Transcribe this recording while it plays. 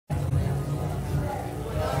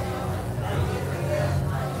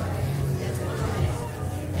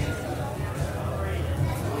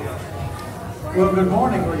Well, good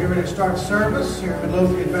morning. We're getting ready to start service here at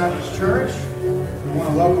Midlothian Baptist Church. We want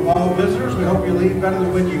to welcome all visitors. We hope you leave better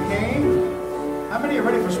than when you came. How many are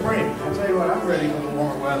ready for spring? I'll tell you what, I'm ready for the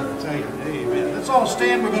warmer weather. I'll tell you, amen. Let's all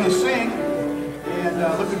stand. We're going to sing. And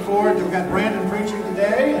looking forward to, we've got Brandon preaching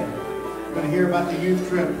today. And we're going to hear about the youth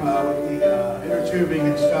trip with the inner tubing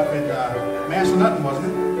and stuff in Massanutten, wasn't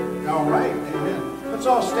it? All right, amen. Let's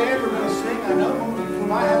all stand. We're going to sing, I know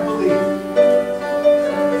whom I have believed.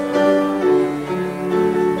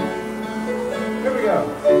 Here we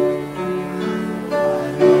go.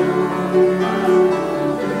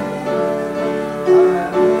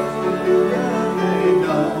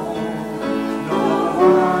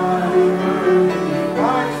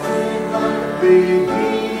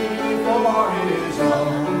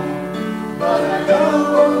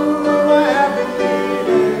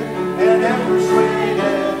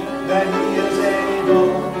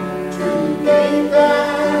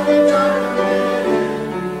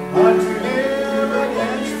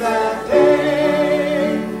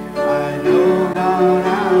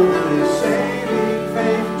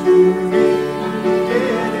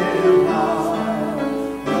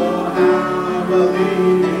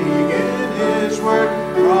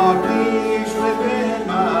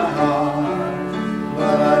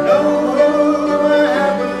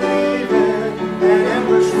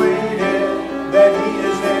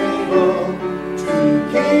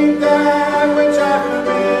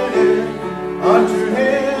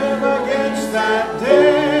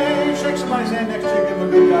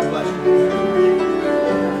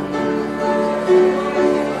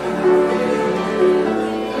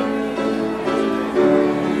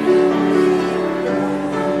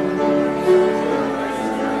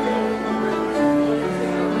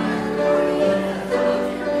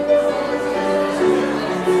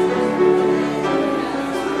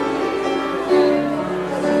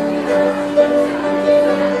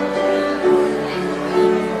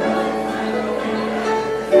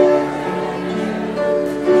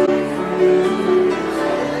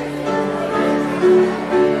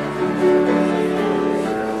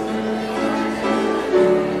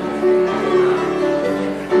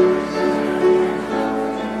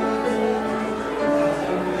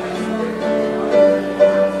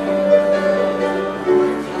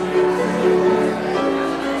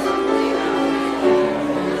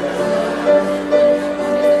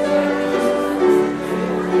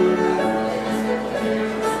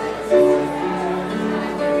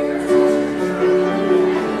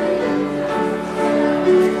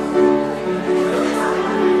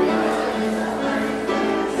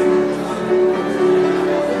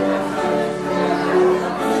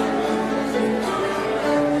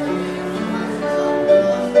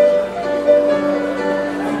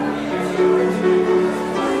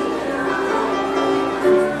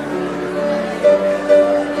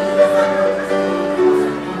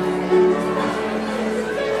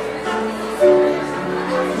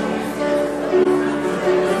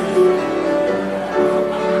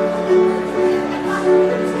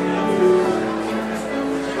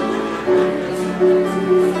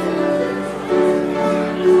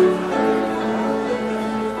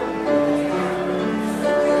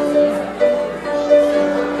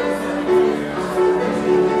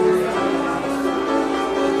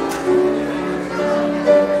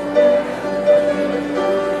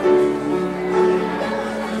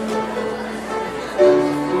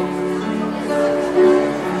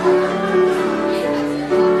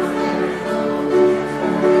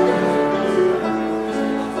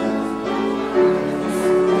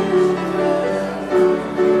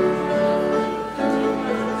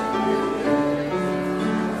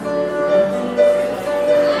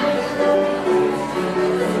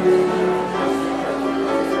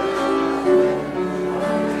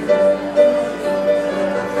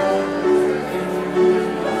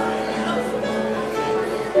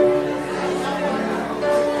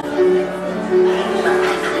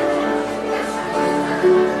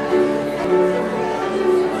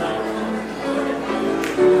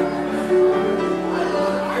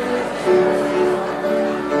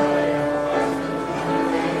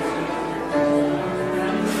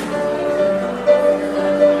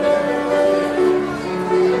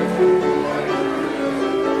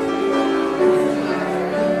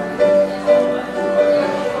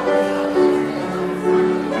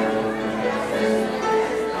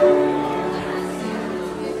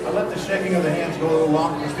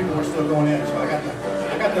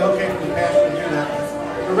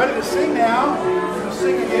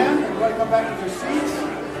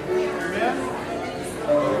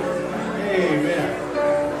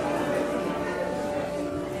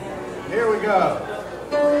 Here we go.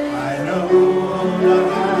 I know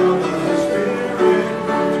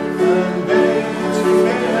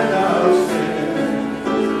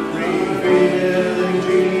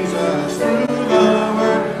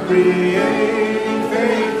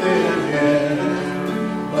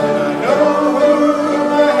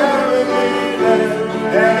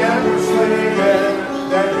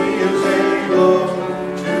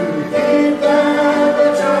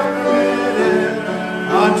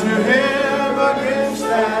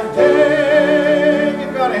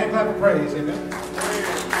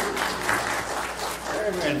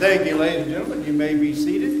gentlemen, you may be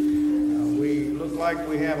seated. We look like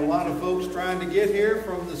we have a lot of folks trying to get here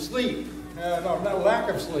from the sleep. No, not a lack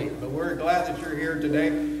of sleep, but we're glad that you're here today.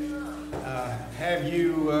 Have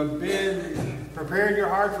you been preparing your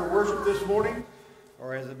heart for worship this morning?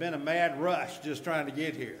 Or has it been a mad rush just trying to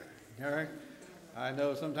get here? All right? I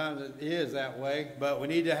know sometimes it is that way, but we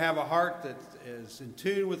need to have a heart that is in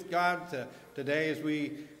tune with God today as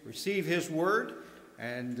we receive His Word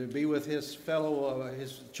and to be with His fellow,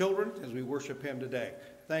 His children as we worship Him today.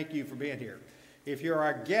 Thank you for being here. If you're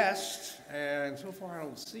our guest, and so far I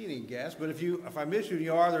don't see any guests, but if I miss you and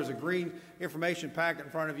you are, there's a green information packet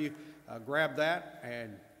in front of you. Grab that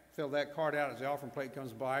and fill that card out as the offering plate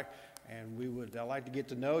comes by. And we would like to get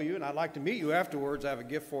to know you, and I'd like to meet you afterwards. I have a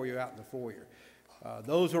gift for you out in the foyer.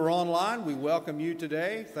 Those who are online, we welcome you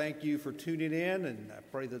today. Thank you for tuning in, and I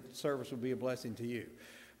pray that the service will be a blessing to you.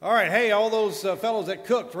 All right, hey, all those fellows that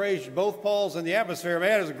cooked, raised both paws in the atmosphere.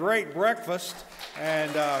 Man, it was a great breakfast,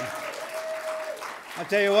 and I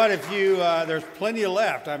tell you what, if you there's plenty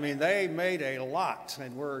left. I mean, they made a lot,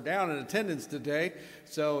 and we're down in attendance today.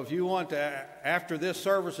 So if you want to, after this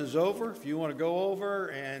service is over, if you want to go over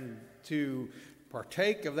and to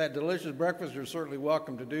partake of that delicious breakfast, you're certainly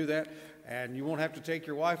welcome to do that. And you won't have to take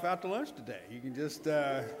your wife out to lunch today. You can just do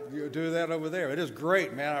that over there. It is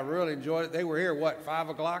great, man. I really enjoyed it. They were here, 5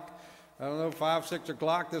 o'clock? I don't know, 5, 6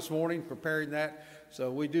 o'clock this morning preparing that.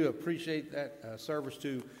 So we do appreciate that service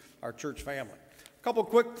to our church family. A couple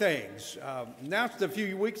quick things. Announced a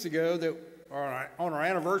few weeks ago that on our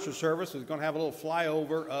anniversary service, we're going to have a little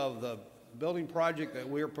flyover of the building project that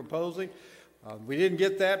we're proposing. We didn't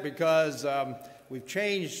get that because we've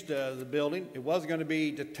changed the building. It was going to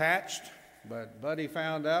be detached, but Buddy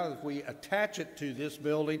found out if we attach it to this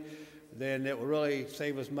building, then it will really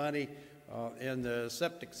save us money in the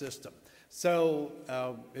septic system. So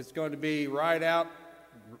it's going to be right out,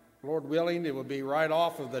 Lord willing, it will be right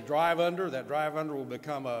off of the drive-under. That drive-under will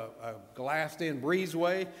become a glassed-in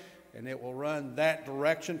breezeway, and it will run that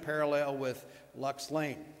direction parallel with Lux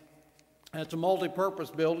Lane. And it's a multi-purpose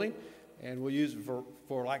building, and we'll use it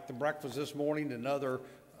for like the breakfast this morning and other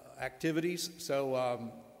activities.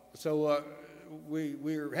 So we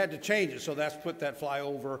had to change it, so that's put that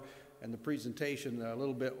flyover and the presentation a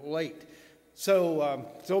little bit late. So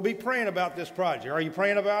be praying about this project. Are you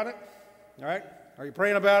praying about it? All right? Are you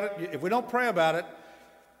praying about it? If we don't pray about it,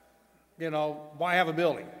 why have a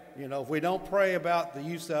building? If we don't pray about the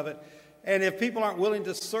use of it, and if people aren't willing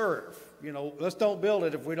to serve, let's don't build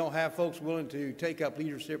it if we don't have folks willing to take up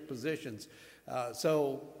leadership positions.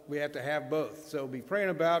 So we have to have both. So be praying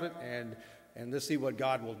about it, and let's see what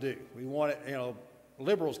God will do. We want it,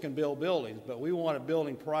 liberals can build buildings, but we want a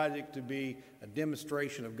building project to be a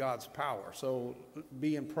demonstration of God's power. So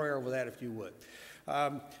be in prayer over that if you would.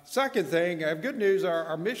 Second thing, I have good news.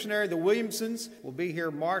 Our missionary, the Williamsons, will be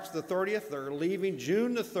here March the 30th. They're leaving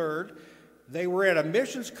June the 3rd. They were at a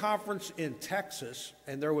missions conference in Texas,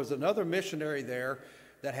 and there was another missionary there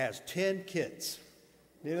that has 10 kids.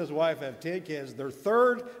 He and his wife have 10 kids. They're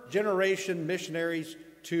third-generation missionaries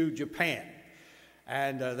to Japan,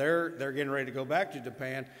 and they're getting ready to go back to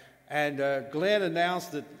Japan. And Glenn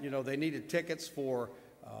announced that they needed tickets for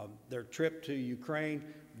their trip to Ukraine.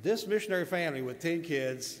 This missionary family with 10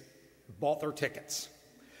 kids bought their tickets,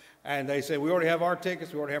 and they said, we already have our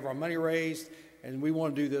tickets, we already have our money raised, and we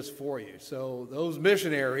want to do this for you. So those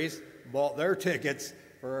missionaries bought their tickets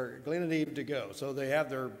for Glenn and Eve to go. So they have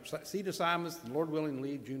their seat assignments, and Lord willing,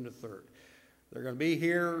 leave June the 3rd. They're going to be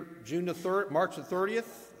here June the 3rd, March the 30th.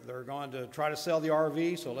 They're going to try to sell the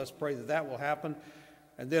RV, so let's pray that that will happen.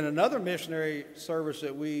 And then another missionary service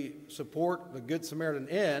that we support, the Good Samaritan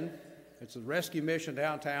Inn. It's a rescue mission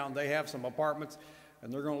downtown. They have some apartments,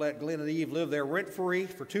 and they're going to let Glenn and Eve live there rent-free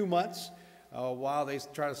for 2 months. While they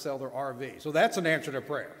try to sell their RV. So that's an answer to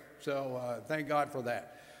prayer. So thank God for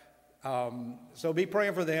that. So be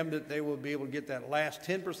praying for them that they will be able to get that last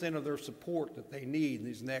 10% of their support that they need in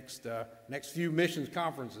these next few missions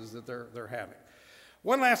conferences that they're having.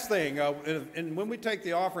 One last thing, and when we take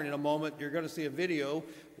the offering in a moment, you're going to see a video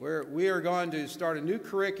where we are going to start a new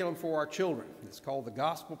curriculum for our children. It's called the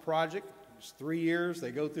Gospel Project. It's 3 years.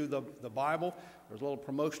 They go through the Bible. There's a little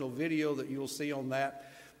promotional video that you'll see on that.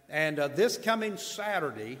 And this coming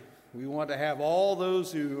Saturday, we want to have all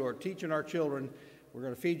those who are teaching our children, we're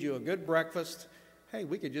going to feed you a good breakfast. Hey,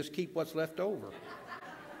 we could just keep what's left over.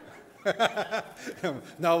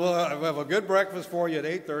 No, we'll have a good breakfast for you at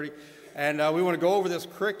 8:30. And we want to go over this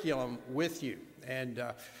curriculum with you. And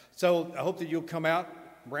so I hope that you'll come out.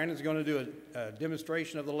 Brandon's going to do a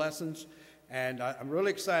demonstration of the lessons. And I'm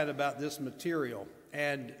really excited about this material.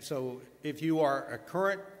 And so if you are a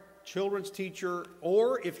current children's teacher,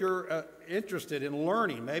 or if you're interested in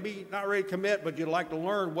learning, maybe not ready to commit, but you'd like to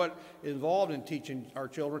learn what is involved in teaching our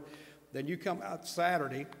children, then you come out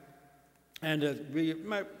Saturday, and be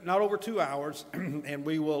not over 2 hours, and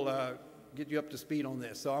we will get you up to speed on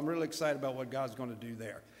this. So I'm really excited about what God's going to do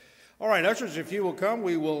there. All right, ushers, if you will come,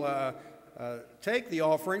 we will take the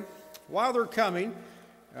offering. While they're coming,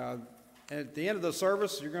 at the end of the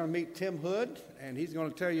service, you're going to meet Tim Hood, and he's going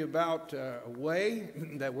to tell you about a way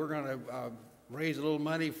that we're going to raise a little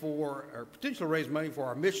money for, or potentially raise money for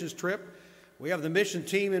our missions trip. We have the mission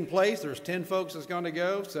team in place. There's 10 folks that's going to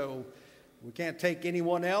go, so we can't take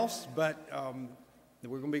anyone else, but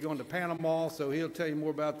we're going to be going to Panama, so he'll tell you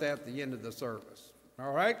more about that at the end of the service.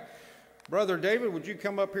 All right? Brother David, would you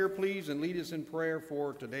come up here, please, and lead us in prayer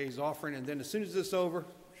for today's offering, and then as soon as this is over,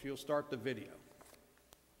 she'll start the video.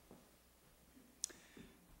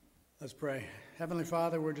 Let's pray. Heavenly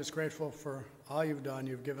Father, we're just grateful for all you've done.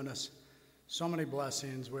 You've given us so many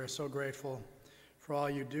blessings. We're so grateful for all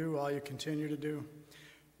you do, all you continue to do.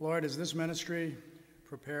 Lord, as this ministry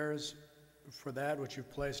prepares for that which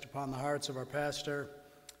you've placed upon the hearts of our pastor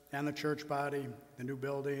and the church body, the new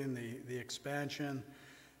building, the expansion,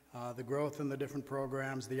 the growth in the different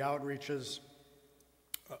programs, the outreaches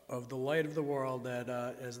of the light of the world, that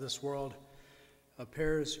as this world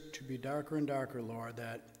appears to be darker and darker, Lord,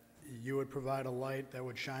 that you would provide a light that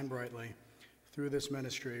would shine brightly through this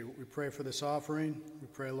ministry. We pray for this offering. We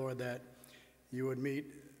pray, Lord, that you would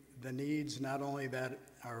meet the needs not only that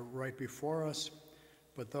are right before us,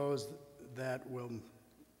 but those that will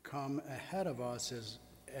come ahead of us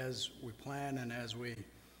as we plan and as we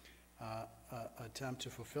attempt to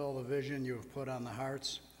fulfill the vision you have put on the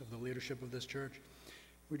hearts of the leadership of this church.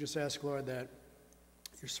 We just ask, Lord, that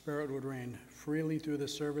your Spirit would reign freely through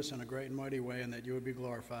this service in a great and mighty way, and that you would be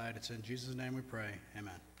glorified. It's in Jesus' name we pray.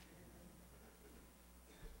 Amen.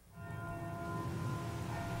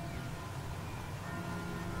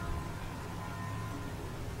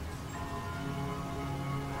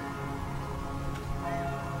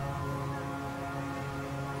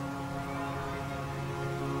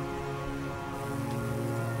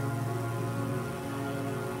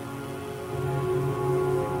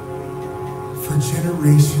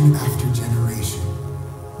 Generation after generation,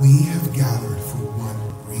 we have gathered for one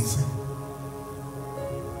reason: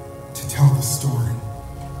 to tell the story,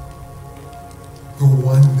 the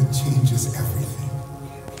one that changes everything.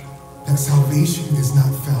 That salvation is not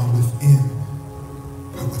found within,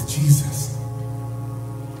 but with Jesus.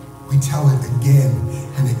 We tell it again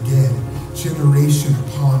and again, generation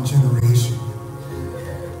upon generation.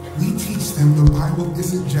 We teach them the Bible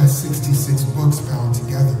isn't just 66 books bound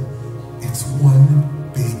together. It's one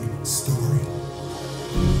big story.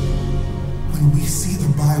 When we see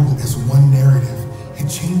the Bible as one narrative, it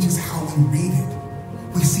changes how we read it.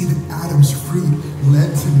 We see that Adam's fruit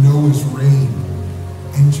led to Noah's reign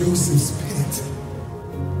and Joseph's pit.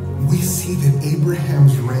 We see that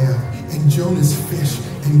Abraham's ram and Jonah's fish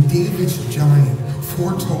and David's giant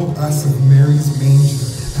foretold us of Mary's manger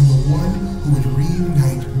and the one who would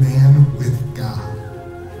reunite man with God.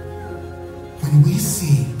 When we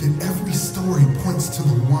see that every story points to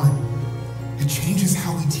the one, it changes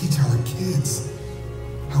how we teach our kids,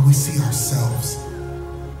 how we see ourselves,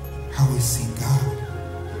 how we see God.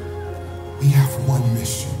 We have one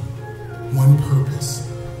mission, one purpose,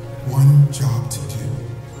 one job to do: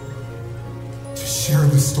 to share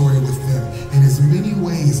the story with them in as many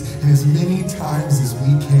ways and as many times as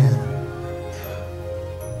we can.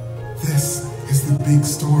 This is the big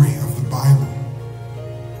story of the Bible.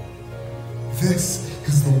 This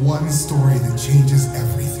is the one story that changes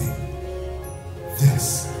everything.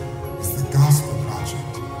 This is the Gospel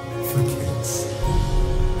Project for Kids.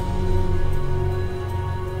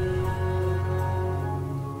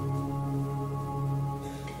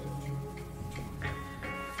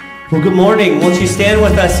 Well, good morning. Won't you stand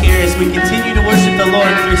with us here as we continue to worship the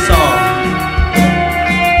Lord through song?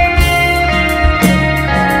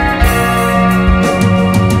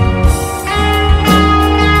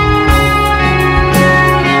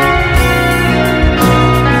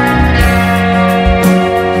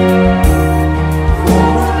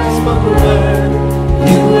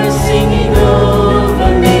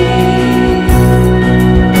 To me.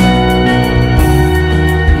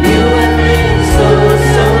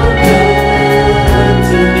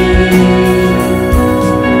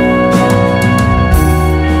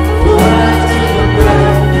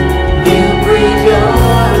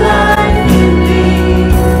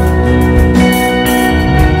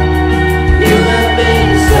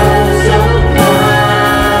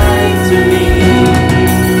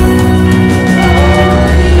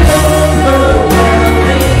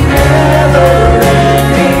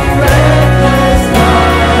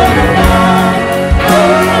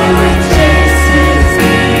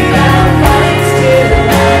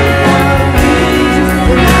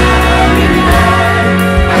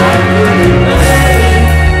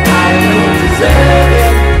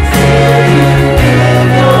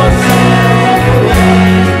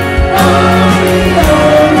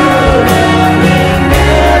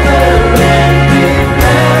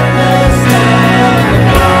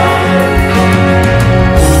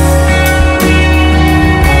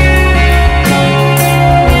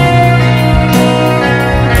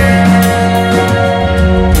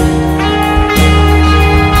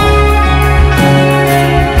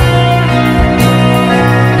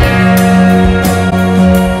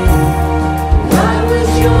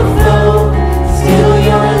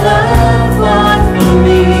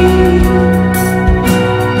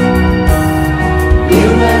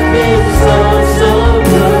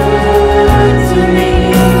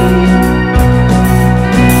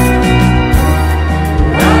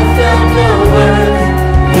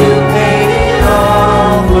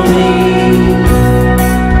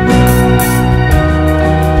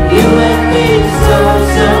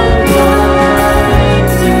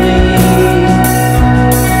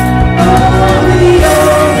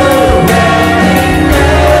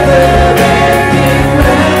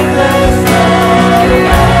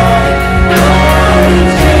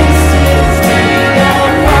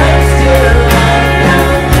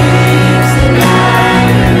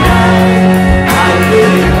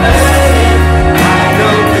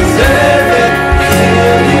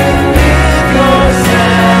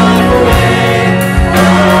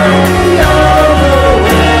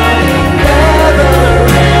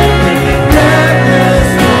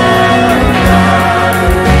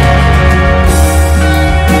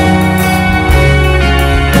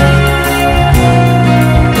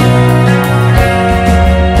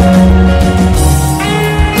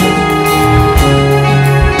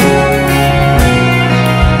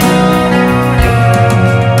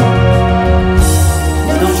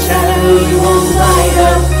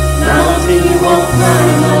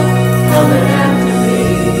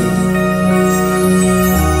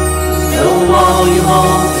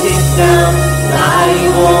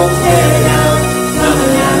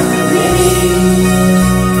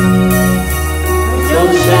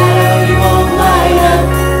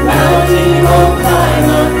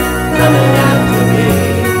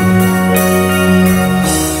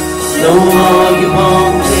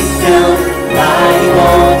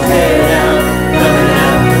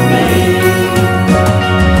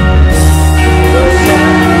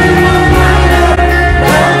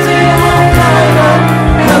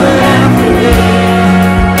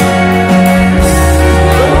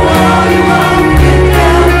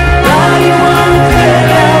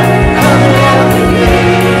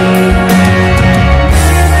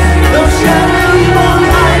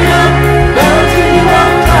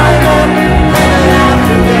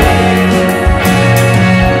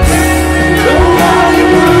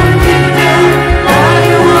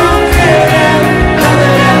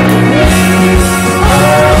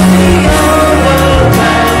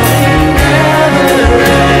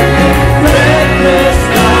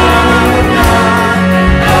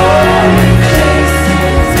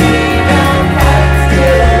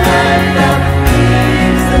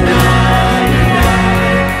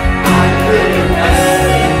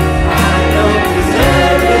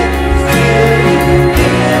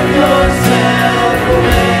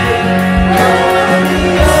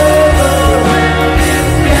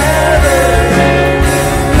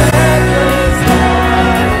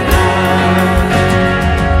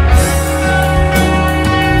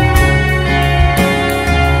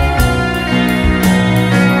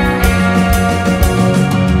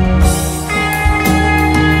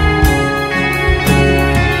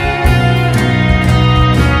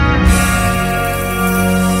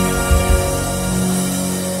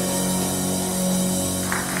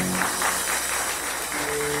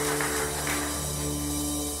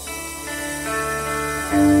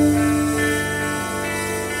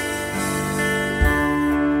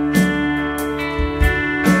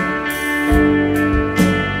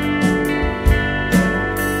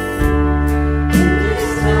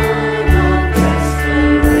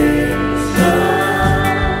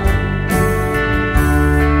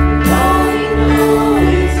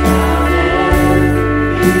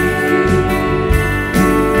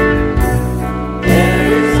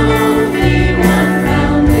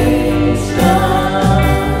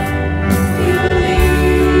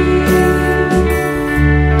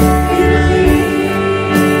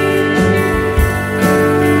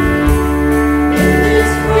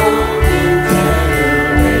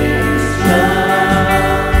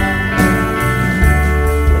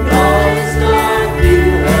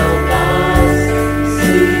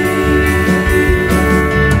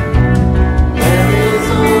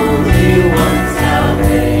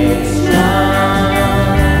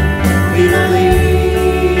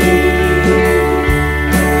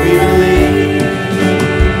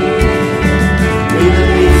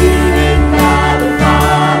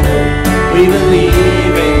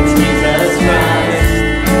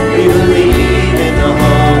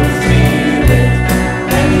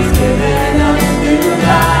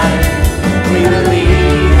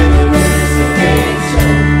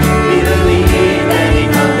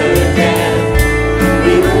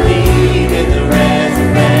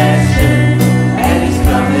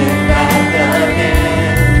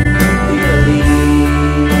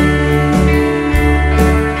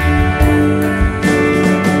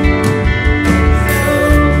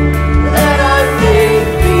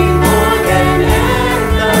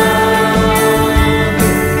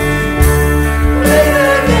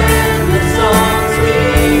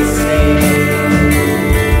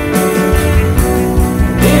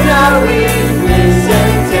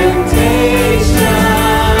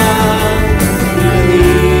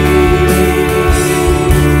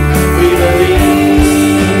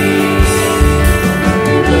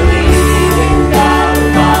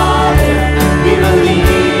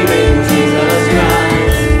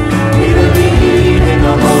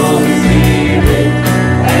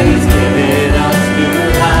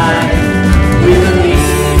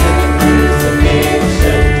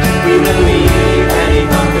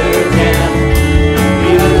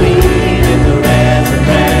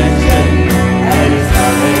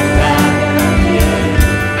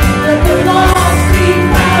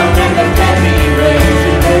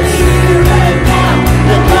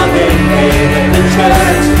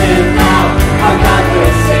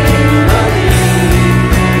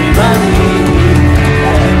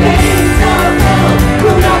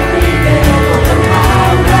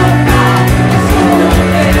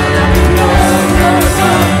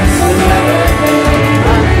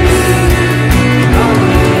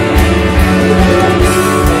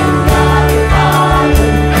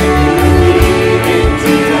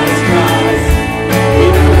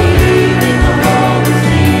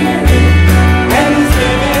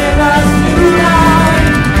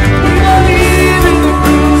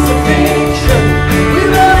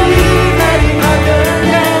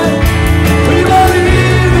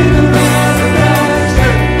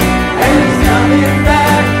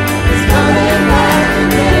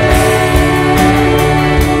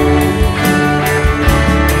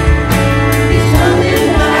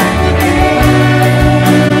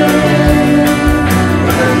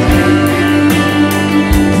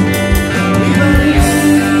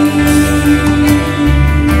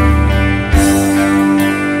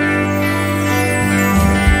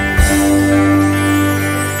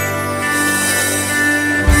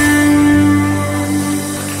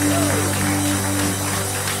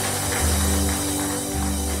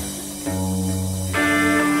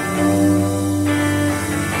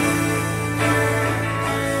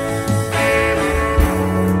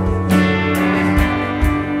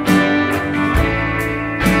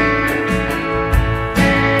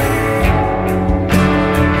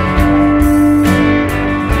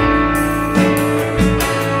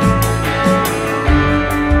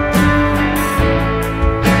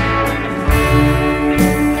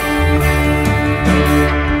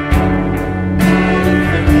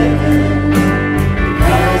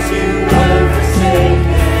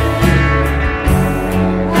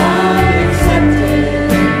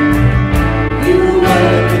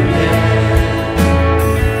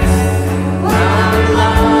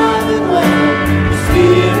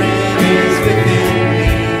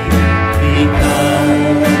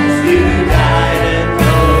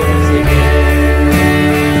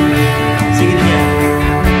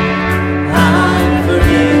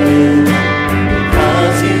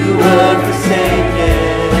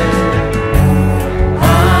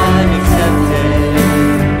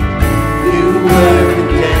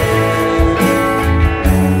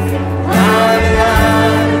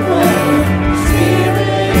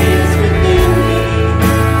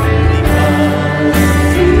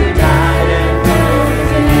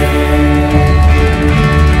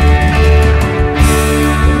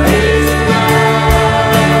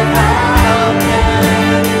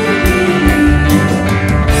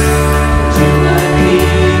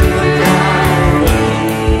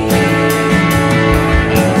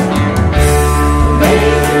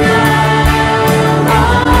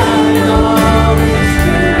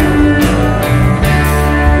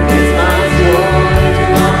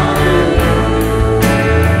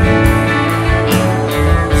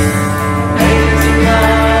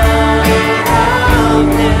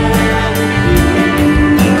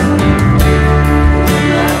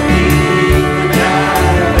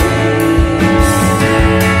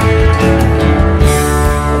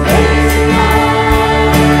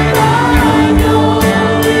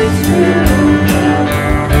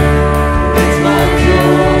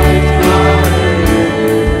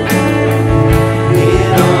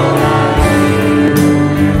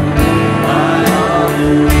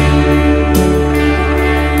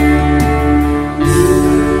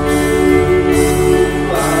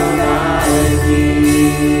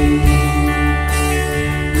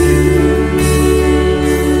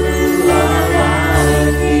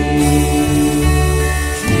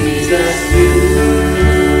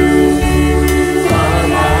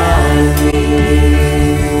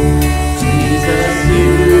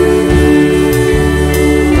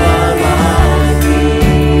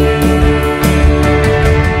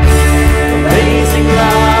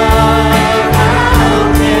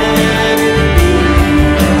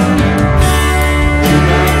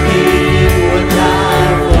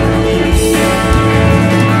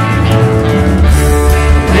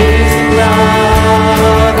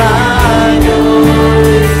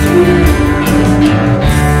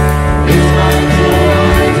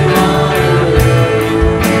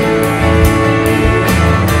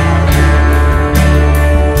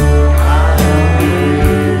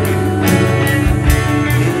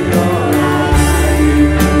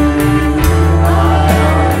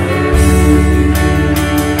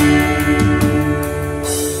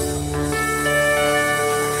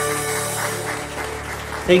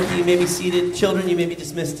 Thank you. You may be seated. Children, you may be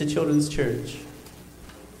dismissed to Children's Church.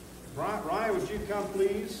 Ryan, would you come,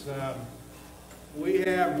 please? We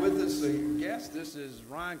have with us a guest. This is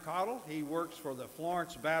Ryan Cottle. He works for the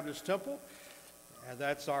Florence Baptist Temple.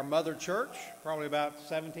 That's our mother church. Probably about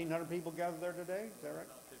 1,700 people gathered there today. Is that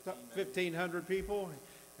right? 1,500 people.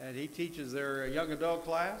 And he teaches their young adult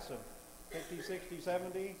class of 50, 60,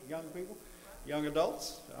 70 young people, young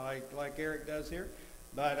adults, like Eric does here.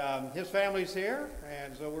 But his family's here,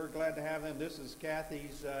 and so we're glad to have them. This is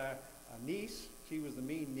Kathy's niece. She was the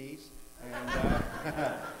mean niece.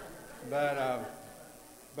 And,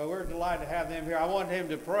 but we're delighted to have them here. I wanted him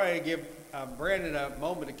to pray, give Brandon a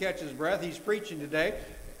moment to catch his breath. He's preaching today.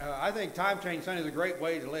 I think Time Change Sunday is a great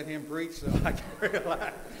way to let him preach. So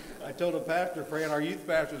I told the pastor friend, our youth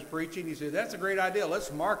pastor was preaching. He said, that's a great idea.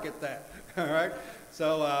 Let's market that. All right.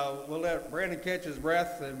 So we'll let Brandon catch his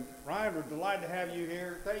breath. And Ryan, we're delighted to have you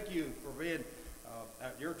here. Thank you for being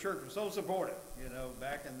at your church. Was so supportive,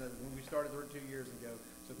 back when we started there 2 years ago.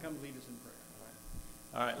 So come lead us in prayer.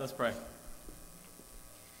 All right, let's pray.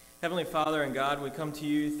 Heavenly Father and God, we come to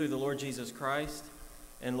you through the Lord Jesus Christ.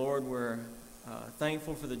 And Lord, we're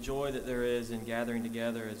thankful for the joy that there is in gathering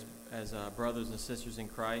together as brothers and sisters in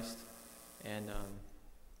Christ. And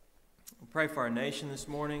we pray for our nation this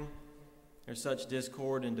morning. There's such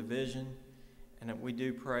discord and division. And we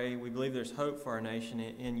do pray, we believe there's hope for our nation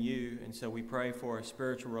in you. And so we pray for a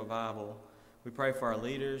spiritual revival. We pray for our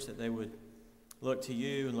leaders that they would look to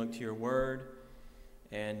you and look to your word,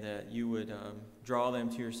 and that you would draw them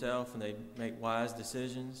to yourself and they'd make wise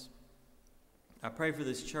decisions. I pray for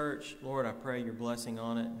this church. Lord, I pray your blessing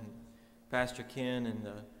on it, and Pastor Ken and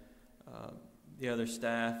the other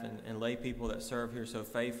staff and lay people that serve here so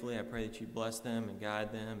faithfully. I pray that you bless them and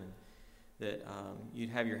guide them, and that you'd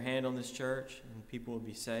have your hand on this church and people would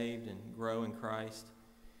be saved and grow in Christ.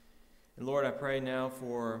 And Lord, I pray now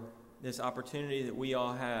for this opportunity that we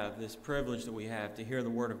all have, this privilege that we have to hear the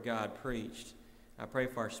Word of God preached. I pray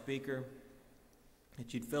for our speaker,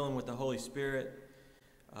 that you'd fill him with the Holy Spirit,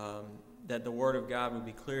 that the Word of God would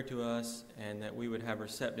be clear to us, and that we would have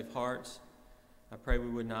receptive hearts. I pray we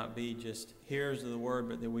would not be just hearers of the Word,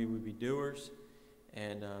 but that we would be doers,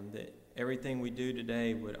 and that everything we do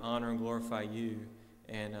today would honor and glorify you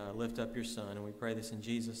and lift up your Son. And we pray this in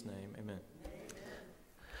Jesus' name. Amen.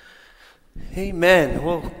 Amen.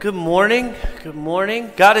 Well, good morning. Good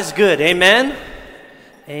morning. God is good. Amen.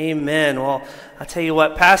 Amen. Well, I'll tell you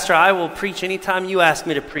what, Pastor, I will preach anytime you ask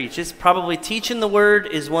me to preach. It's probably teaching the Word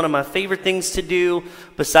is one of my favorite things to do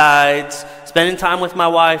besides spending time with my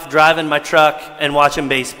wife, driving my truck, and watching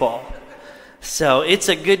baseball. So it's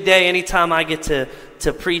a good day anytime I get to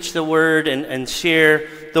preach the Word and share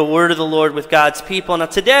the Word of the Lord with God's people. Now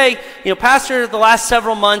today, Pastor, the last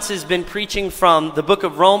several months has been preaching from the book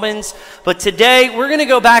of Romans, but today we're going to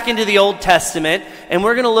go back into the Old Testament, and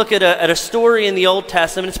we're going to look at a story in the Old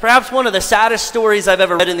Testament. It's perhaps one of the saddest stories I've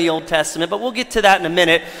ever read in the Old Testament, but we'll get to that in a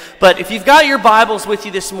minute. But if you've got your Bibles with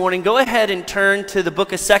you this morning, go ahead and turn to the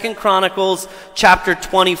book of 2 Chronicles, chapter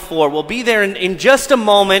 24. We'll be there in just a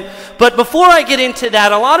moment, but before I get into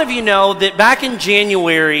that, a lot of you know that back in January,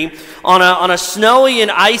 on a snowy and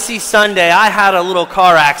icy Sunday, I had a little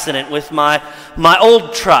car accident with my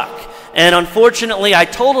old truck. And unfortunately, I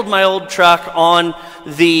totaled my old truck on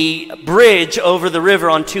the bridge over the river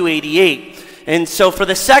on 288. And so for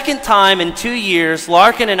the second time in 2 years,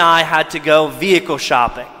 Larkin and I had to go vehicle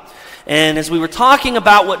shopping. And as we were talking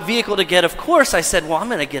about what vehicle to get, of course, I said, well, I'm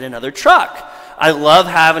going to get another truck. I love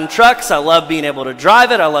having trucks. I love being able to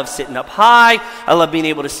drive it. I love sitting up high. I love being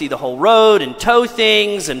able to see the whole road and tow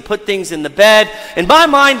things and put things in the bed. In my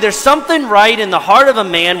mind, there's something right in the heart of a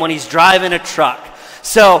man when he's driving a truck.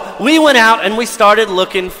 So we went out and we started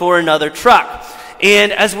looking for another truck.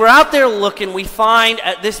 And as we're out there looking, we find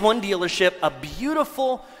at this one dealership a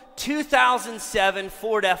beautiful 2007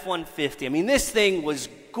 Ford F-150. I mean, this thing was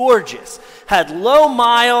gorgeous. Had low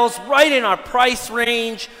miles, right in our price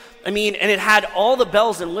range. I mean, and it had all the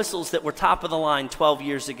bells and whistles that were top of the line 12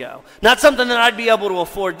 years ago. Not something that I'd be able to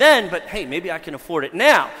afford then, but hey, maybe I can afford it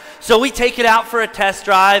now. So we take it out for a test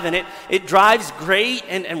drive, and it drives great,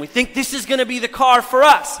 and we think this is going to be the car for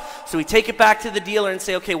us. So we take it back to the dealer and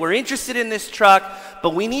say, okay, we're interested in this truck,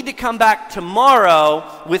 but we need to come back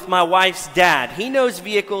tomorrow with my wife's dad. He knows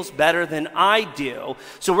vehicles better than I do.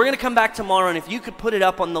 So we're going to come back tomorrow, and if you could put it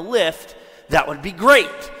up on the lift, that would be great.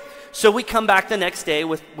 So we come back the next day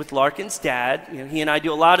with Larkin's dad. He and I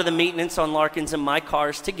do a lot of the maintenance on Larkin's and my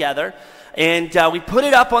cars together. And we put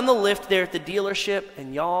it up on the lift there at the dealership.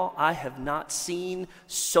 And y'all, I have not seen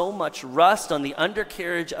so much rust on the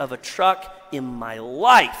undercarriage of a truck in my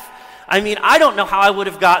life. I mean, I don't know how I would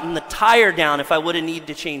have gotten the tire down if I would have needed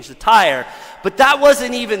to change the tire. But that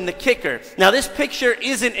wasn't even the kicker. Now, this picture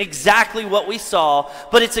isn't exactly what we saw,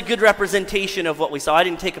 but it's a good representation of what we saw. I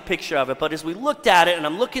didn't take a picture of it, but as we looked at it and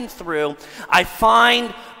I'm looking through, I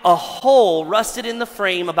find a hole rusted in the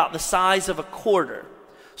frame about the size of a quarter.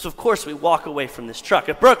 So, of course, we walk away from this truck.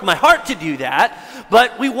 It broke my heart to do that,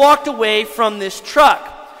 but we walked away from this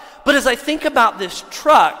truck. But as I think about this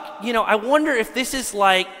truck, you know, I wonder if this is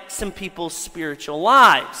like some people's spiritual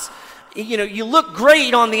lives. You know, you look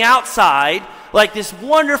great on the outside, like this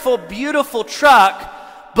wonderful, beautiful truck,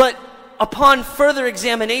 but upon further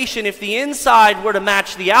examination, if the inside were to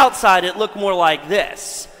match the outside, it looked more like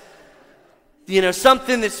this. You know,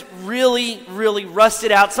 something that's really, really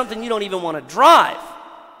rusted out, something you don't even want to drive.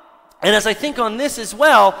 And as I think on this as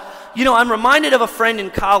well, you know, I'm reminded of a friend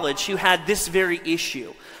in college who had this very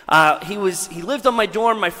issue. He lived on my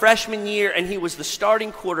dorm my freshman year, and he was the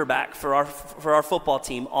starting quarterback for our football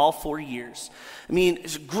team all 4 years. I mean,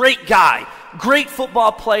 he's a great guy, great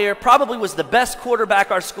football player, probably was the best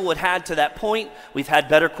quarterback our school had to that point. We've had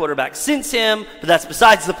better quarterbacks since him, but that's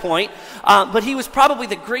besides the point. But he was probably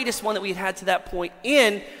the greatest one that we had to that point.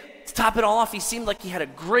 And to top it all off, he seemed like he had a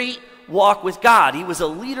great walk with God. He was a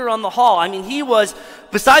leader on the hall. I mean, he was,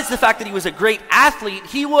 besides the fact that he was a great athlete,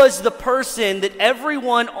 he was the person that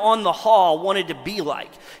everyone on the hall wanted to be like.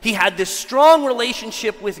 He had this strong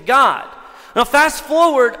relationship with God. Now, fast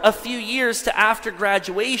forward a few years to after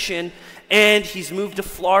graduation, and he's moved to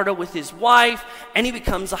Florida with his wife, and he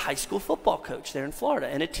becomes a high school football coach there in Florida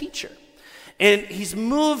and a teacher. And he's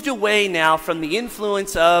moved away now from the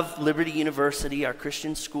influence of Liberty University, our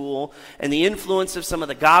Christian school, and the influence of some of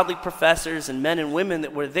the godly professors and men and women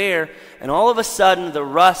that were there. And all of a sudden, the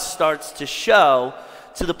rust starts to show,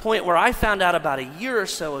 to the point where I found out about a year or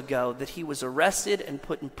so ago that he was arrested and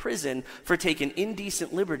put in prison for taking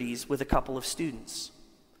indecent liberties with a couple of students.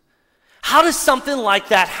 How does something like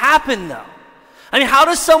that happen, though? I mean, how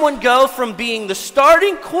does someone go from being the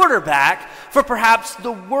starting quarterback for perhaps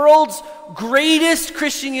the world's greatest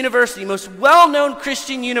Christian university, most well-known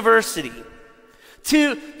Christian university,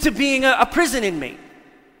 to being a prison inmate?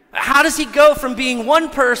 How does he go from being one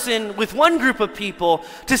person with one group of people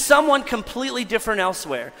to someone completely different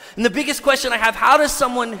elsewhere? And the biggest question I have, how does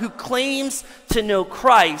someone who claims to know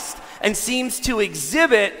Christ and seems to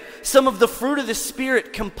exhibit some of the fruit of the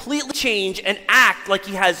Spirit completely change and act like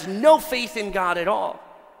he has no faith in God at all?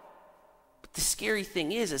 But the scary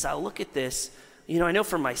thing is, as I look at this, you know, I know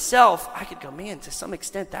for myself, I could go, man, to some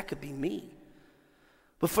extent that could be me.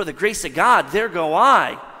 But for the grace of God, there go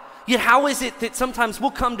I. Yet how is it that sometimes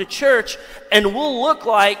we'll come to church and we'll look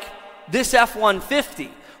like this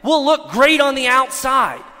F-150? We'll look great on the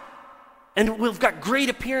outside, and we've got great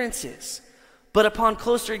appearances. But upon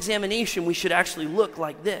closer examination, we should actually look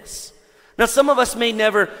like this. Now, some of us may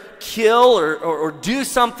never kill or do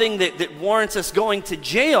something that warrants us going to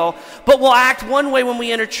jail, but we'll act one way when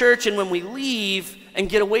we enter church, and when we leave and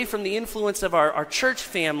get away from the influence of our church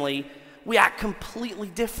family, we act completely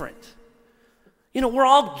different. You know, we're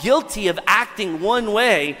all guilty of acting one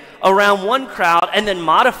way around one crowd and then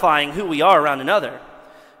modifying who we are around another.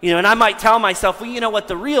 You know, and I might tell myself, well, you know what,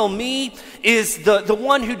 the real me is the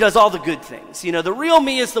one who does all the good things. You know, the real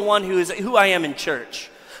me is the one who I am in church.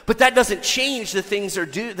 But that doesn't change the things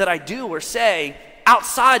that I do or say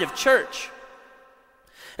outside of church.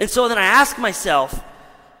 And so then I ask myself,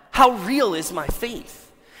 how real is my faith?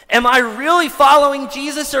 Am I really following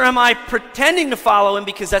Jesus, or am I pretending to follow him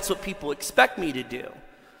because that's what people expect me to do?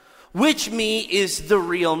 Which me is the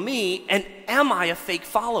real me, and am I a fake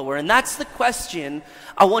follower? And that's the question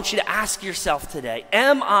I want you to ask yourself today.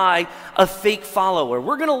 Am I a fake follower?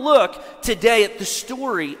 We're going to look today at the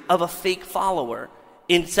story of a fake follower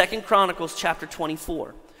in 2 Chronicles chapter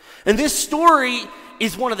 24. And this story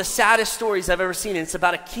is one of the saddest stories I've ever seen. And it's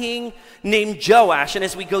about a king named Joash. And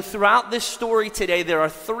as we go throughout this story today, there are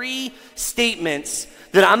 3 statements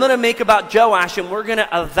that I'm going to make about Joash, and we're going to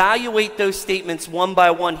evaluate those statements one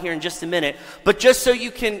by one here in just a minute. But just so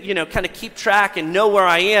you can, you know, kind of keep track and know where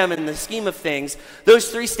I am in the scheme of things, those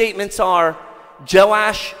 3 statements are: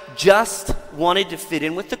 Joash just wanted to fit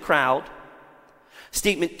in with the crowd.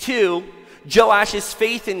 Statement 2, Joash's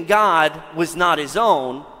faith in God was not his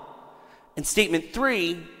own. And statement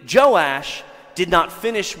 3, Joash did not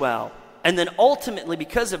finish well. And then ultimately,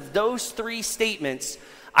 because of those 3 statements,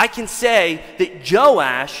 I can say that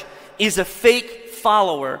Joash is a fake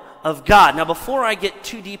follower of God. Now, before I get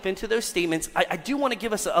too deep into those statements, I do want to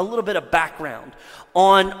give us a little bit of background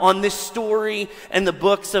on this story and the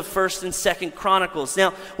books of 1st and 2nd Chronicles.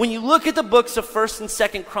 Now, when you look at the books of 1st and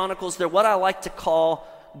 2nd Chronicles, they're what I like to call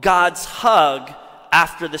God's hug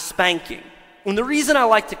after the spanking. And the reason I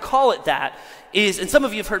like to call it that is, and some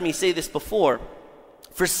of you have heard me say this before,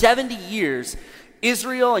 for 70 years,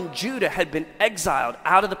 Israel and Judah had been exiled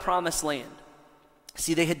out of the promised land.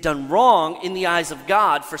 See, they had done wrong in the eyes of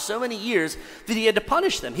God for so many years that he had to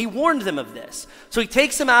punish them. He warned them of this. So he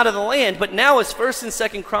takes them out of the land, but now as 1st and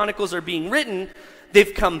 2nd Chronicles are being written,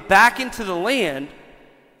 they've come back into the land.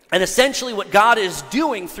 And essentially what God is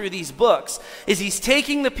doing through these books is he's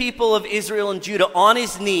taking the people of Israel and Judah on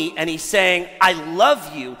his knee and he's saying, I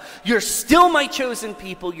love you. You're still my chosen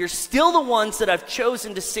people. You're still the ones that I've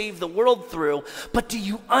chosen to save the world through. But do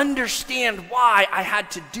you understand why I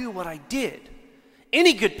had to do what I did?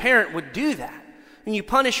 Any good parent would do that. When you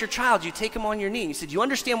punish your child, you take him on your knee. You said, you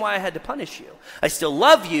understand why I had to punish you? I still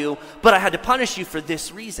love you, but I had to punish you for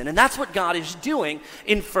this reason. And that's what God is doing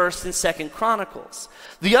in 1st and 2nd Chronicles.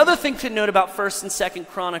 The other thing to note about 1st and 2nd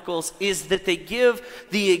Chronicles is that they give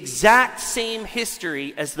the exact same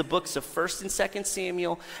history as the books of 1st and 2nd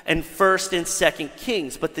Samuel and 1st and 2nd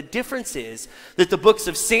Kings. But the difference is that the books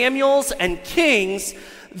of Samuel's and Kings,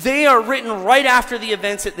 they are written right after the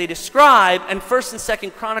events that they describe, and 1st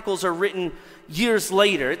and 2nd Chronicles are written years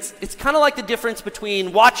later. It's kind of like the difference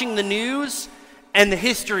between watching the news and the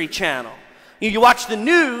History Channel. You watch the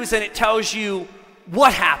news and it tells you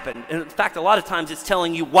what happened. And in fact, a lot of times it's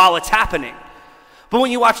telling you while it's happening. But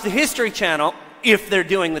when you watch the History Channel, if they're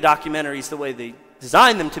doing the documentaries the way they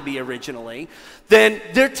designed them to be originally, then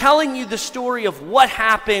they're telling you the story of what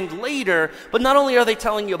happened later. But not only are they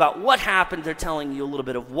telling you about what happened, they're telling you a little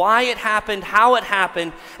bit of why it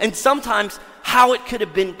happened, and sometimes how it could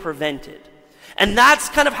have been prevented. And that's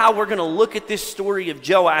kind of how we're going to look at this story of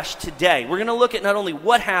Joash today. We're going to look at not only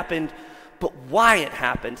what happened, but why it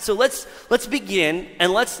happened. So let's begin,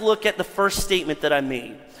 and let's look at the first statement that I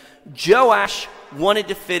made. Joash wanted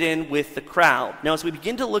to fit in with the crowd. Now, as we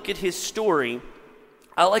begin to look at his story,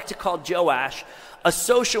 I like to call Joash a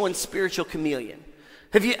social and spiritual chameleon.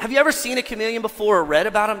 Have you ever seen a chameleon before or read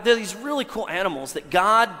about them? They're these really cool animals that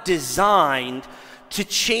God designed to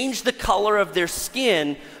change the color of their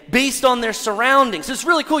skin based on their surroundings. So it's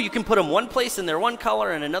really cool. You can put them one place and they're one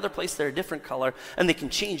color and another place they're a different color, and they can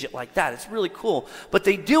change it like that. It's really cool. But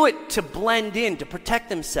they do it to blend in, to protect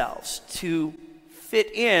themselves, to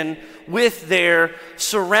fit in with their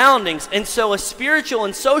surroundings. And so a spiritual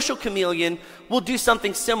and social chameleon will do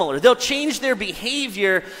something similar. They'll change their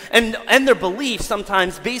behavior and their beliefs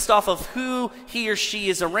sometimes based off of who he or she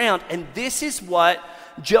is around. And this is what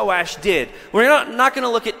Joash did. We're not going to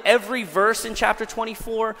look at every verse in chapter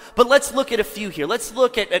 24, but let's look at a few here. Let's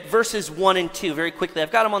look at verses 1 and 2 very quickly.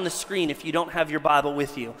 I've got them on the screen if you don't have your Bible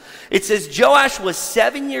with you. It says, Joash was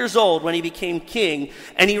 7 years old when he became king,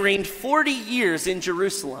 and he reigned 40 years in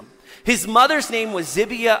Jerusalem. His mother's name was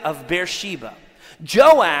Zibiah of Beersheba.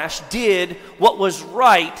 Joash did what was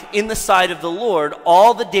right in the sight of the Lord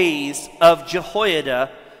all the days of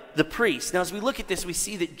Jehoiada the priest. Now, as we look at this, we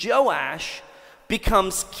see that Joash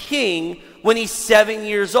becomes king when he's 7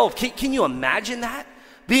 years old. Can you imagine that?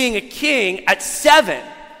 Being a king at 7.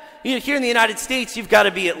 You know, here in the United States, you've got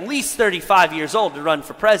to be at least 35 years old to run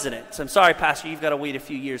for president. So I'm sorry, Pastor, you've got to wait a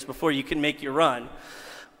few years before you can make your run.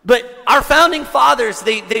 But our founding fathers,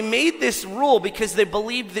 they made this rule because they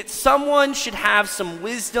believed that someone should have some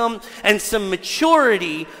wisdom and some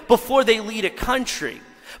maturity before they lead a country.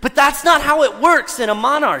 But that's not how it works in a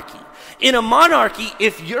monarchy. In a monarchy,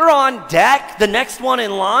 if you're on deck, the next one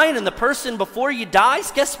in line, and the person before you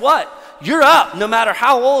dies, guess what? You're up. No matter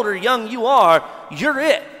how old or young you are, you're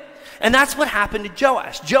it. And that's what happened to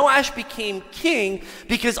Joash. Joash became king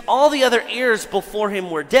because all the other heirs before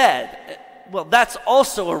him were dead. Well, that's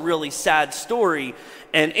also a really sad story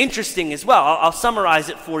and interesting as well. I'll summarize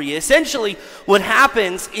it for you. Essentially, what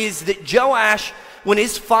happens is that Joash, when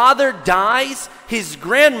his father dies, his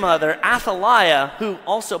grandmother, Athaliah, who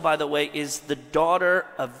also, by the way, is the daughter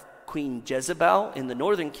of Queen Jezebel in the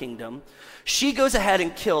northern kingdom, she goes ahead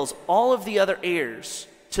and kills all of the other heirs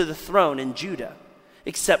to the throne in Judah,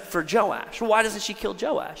 except for Joash. Well, why doesn't she kill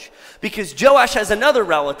Joash? Because Joash has another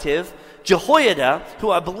relative, Jehoiada,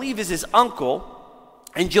 who I believe is his uncle,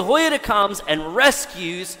 and Jehoiada comes and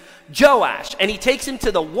rescues Joash, and he takes him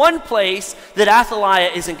to the one place that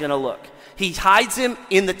Athaliah isn't going to look. He hides him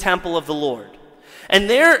in the temple of the Lord. And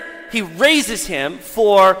there he raises him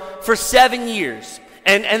for 7 years.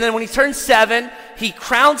 And then when he turns 7, he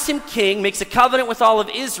crowns him king, makes a covenant with all of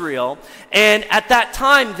Israel. And at that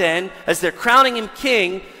time then, as they're crowning him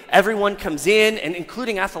king, everyone comes in, and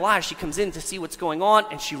including Athaliah, she comes in to see what's going on,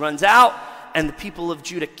 and she runs out, and the people of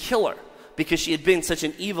Judah kill her because she had been such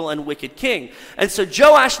an evil and wicked king. And so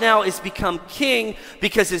Joash now has become king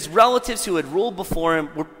because his relatives who had ruled before him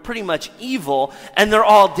were pretty much evil, and they're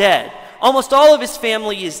all dead. Almost all of his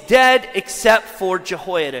family is dead except for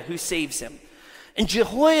Jehoiada, who saves him. And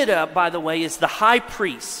Jehoiada, by the way, is the high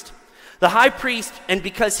priest. The high priest, and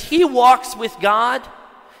because he walks with God,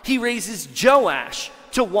 he raises Joash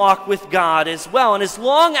to walk with God as well. And as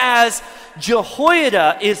long as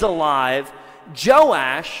Jehoiada is alive,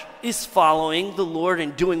 Joash is following the Lord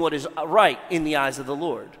and doing what is right in the eyes of the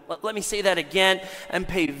Lord. Let me say that again and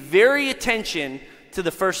pay very attention to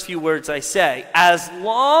the first few words I say. As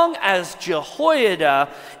long as Jehoiada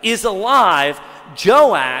is alive,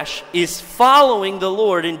 Joash is following the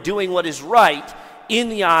Lord and doing what is right in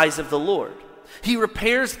the eyes of the Lord. He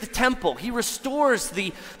repairs the temple. He restores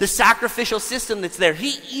the sacrificial system that's there.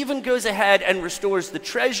 He even goes ahead and restores the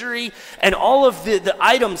treasury and all of the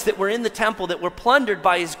items that were in the temple that were plundered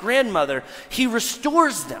by his grandmother. He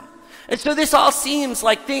restores them. And so this all seems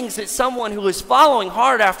like things that someone who is following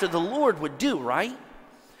hard after the Lord would do, right?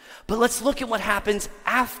 But let's look at what happens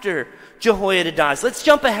after Jehoiada dies. Let's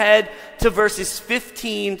jump ahead to verses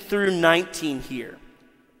 15 through 19 here.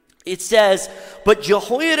 It says, "But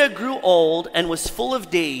Jehoiada grew old and was full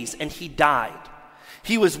of days, and he died.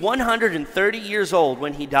 He was 130 years old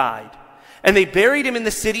when he died. And they buried him in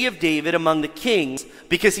the city of David among the kings,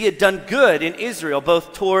 because he had done good in Israel,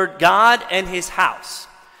 both toward God and his house."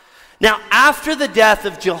 Now, after the death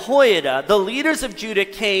of Jehoiada, the leaders of Judah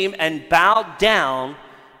came and bowed down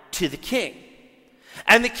to the king.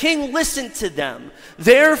 And the king listened to them.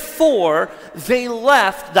 Therefore, they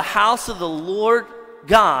left the house of the Lord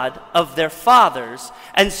God of their fathers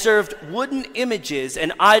and served wooden images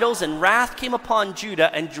and idols, and wrath came upon Judah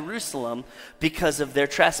and Jerusalem because of their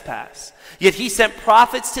trespass. Yet he sent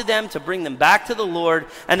prophets to them to bring them back to the Lord,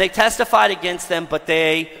 and they testified against them, but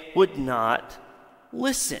they would not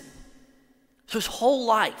listen. So his whole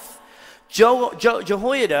life,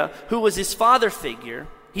 Jehoiada, who was his father figure,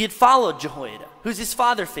 he had followed Jehoiada, who's his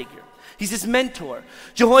father figure. He's his mentor.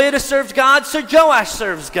 Jehoiada served God, so Joash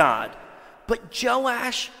serves God. But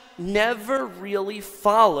Joash never really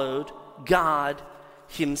followed God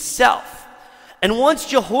himself. And once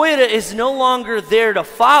Jehoiada is no longer there to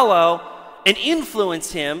follow and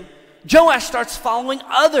influence him, Joash starts following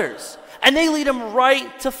others. And they lead him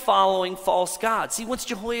right to following false gods. See, once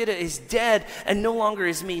Jehoiada is dead and no longer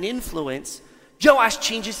his main influence, Joash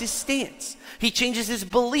changes his stance. He changes his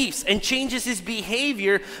beliefs and changes his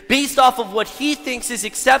behavior based off of what he thinks is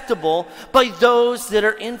acceptable by those that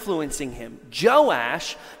are influencing him.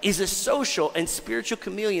 Joash is a social and spiritual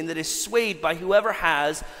chameleon that is swayed by whoever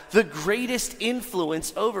has the greatest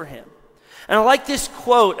influence over him. And I like this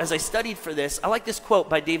quote, as I studied for this, I like this quote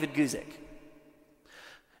by David Guzik.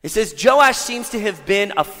 It says, "Joash seems to have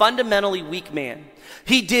been a fundamentally weak man.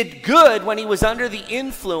 He did good when he was under the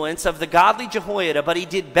influence of the godly Jehoiada, but he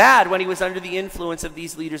did bad when he was under the influence of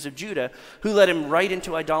these leaders of Judah, who led him right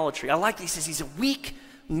into idolatry." I like that he says he's a weak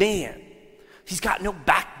man. He's got no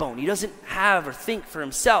backbone. He doesn't have or think for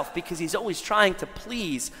himself because he's always trying to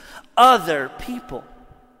please other people.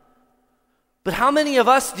 But how many of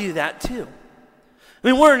us do that too? I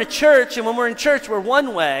mean, we're in a church, and when we're in church, we're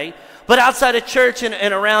one way, but outside of church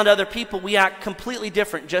and around other people, we act completely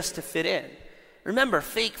different just to fit in. Remember,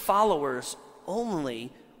 fake followers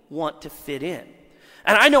only want to fit in.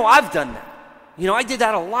 And I know I've done that. You know, I did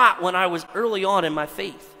that a lot when I was early on in my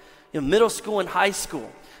faith. You know, middle school and high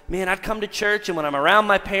school. Man, I'd come to church, and when I'm around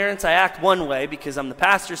my parents, I act one way because I'm the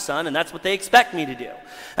pastor's son, and that's what they expect me to do.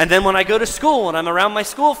 And then when I go to school and I'm around my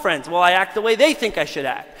school friends, well, I act the way they think I should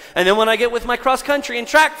act. And then when I get with my cross-country and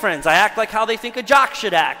track friends, I act like how they think a jock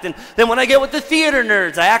should act. And then when I get with the theater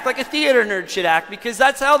nerds, I act like a theater nerd should act because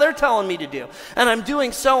that's how they're telling me to do. And I'm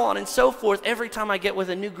doing so on and so forth every time I get with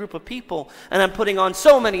a new group of people, and I'm putting on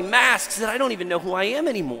so many masks that I don't even know who I am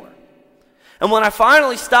anymore. And when I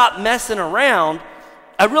finally stopped messing around,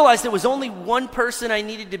 I realized there was only one person I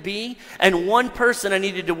needed to be and one person I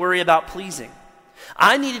needed to worry about pleasing.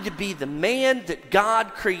 I needed to be the man that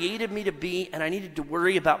God created me to be, and I needed to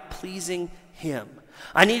worry about pleasing him.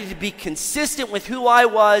 I needed to be consistent with who I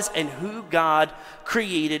was and who God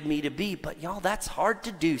created me to be. But y'all, that's hard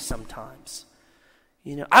to do sometimes.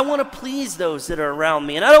 You know, I want to please those that are around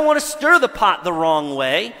me, and I don't want to stir the pot the wrong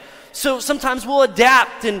way. So sometimes we'll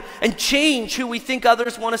adapt and change who we think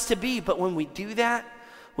others want us to be. But when we do that,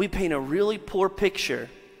 we paint a really poor picture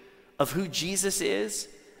of who Jesus is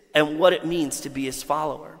and what it means to be his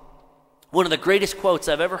follower. One of the greatest quotes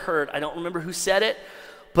I've ever heard, I don't remember who said it,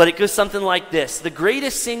 but it goes something like this: "The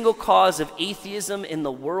greatest single cause of atheism in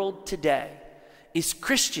the world today is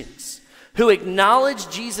Christians who acknowledge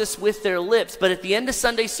Jesus with their lips, but at the end of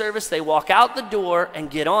Sunday service, they walk out the door and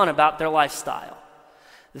get on about their lifestyle.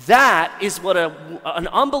 That is what an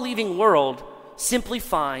unbelieving world simply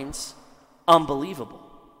finds unbelievable.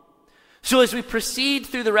 So as we proceed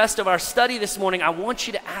through the rest of our study this morning, I want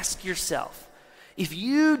you to ask yourself, if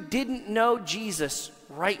you didn't know Jesus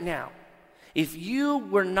right now, if you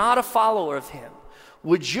were not a follower of him,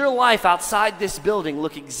 would your life outside this building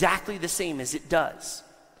look exactly the same as it does?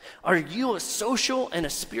 Are you a social and a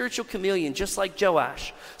spiritual chameleon just like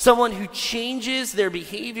Joash? Someone who changes their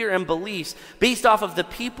behavior and beliefs based off of the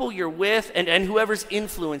people you're with and whoever's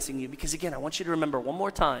influencing you? Because again, I want you to remember one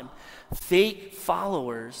more time, fake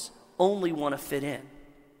followers only want to fit in.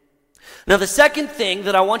 Now the second thing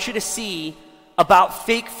that I want you to see about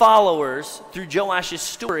fake followers through Joash's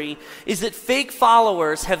story is that fake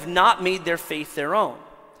followers have not made their faith their own.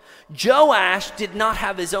 Joash did not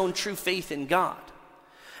have his own true faith in God.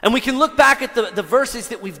 And we can look back at the verses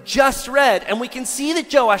that we've just read, and we can see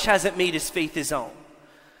that Joash hasn't made his faith his own.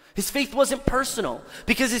 His faith wasn't personal,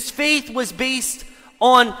 because his faith was based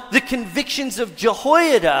on the convictions of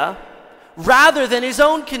Jehoiada rather than his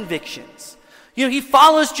own convictions. You know, he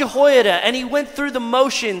follows Jehoiada, and he went through the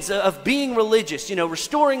motions of being religious,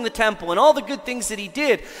 restoring the temple and all the good things that he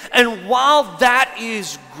did. And while that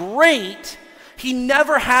is great, he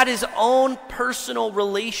never had his own personal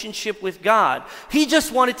relationship with God. He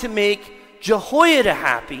just wanted to make Jehoiada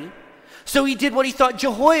happy, so he did what he thought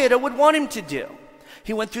Jehoiada would want him to do.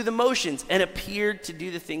 He went through the motions and appeared to do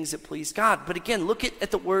the things that pleased God. But again, look at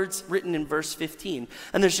the words written in verse 15.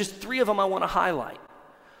 And there's just 3 of them I want to highlight.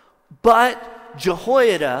 But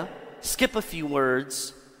Jehoiada, skip a few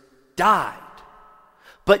words, died.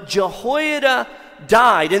 But Jehoiada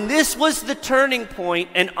died. And this was the turning point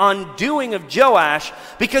and undoing of Joash,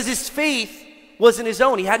 because his faith wasn't his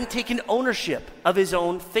own. He hadn't taken ownership of his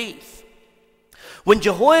own faith. When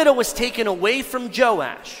Jehoiada was taken away from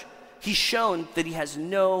Joash, he's shown that he has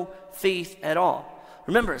no faith at all.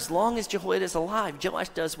 Remember, as long as Jehoiada is alive, Joash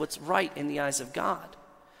does what's right in the eyes of God.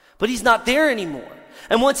 But he's not there anymore.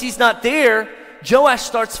 And once he's not there, Joash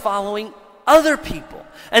starts following other people.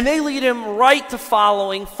 And they lead him right to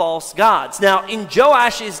following false gods. Now, in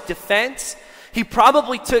Joash's defense, he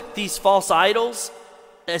probably took these false idols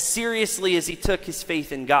as seriously as he took his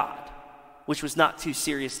faith in God, which was not too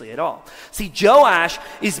seriously at all. See, Joash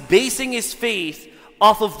is basing his faith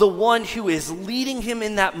off of the one who is leading him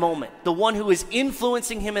in that moment, the one who is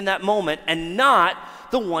influencing him in that moment, and not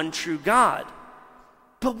the one true God.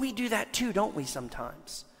 But we do that too, don't we,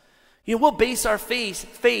 sometimes? We'll base our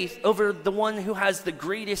faith over the one who has the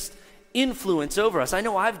greatest influence over us. I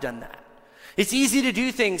know I've done that. It's easy to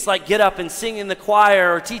do things like get up and sing in the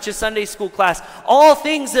choir or teach a Sunday school class, all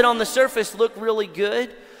things that on the surface look really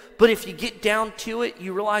good, but if you get down to it,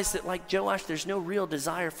 you realize that like Joash, there's no real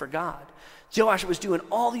desire for God. Joash was doing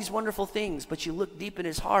all these wonderful things, but you look deep in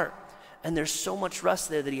his heart, and there's so much rust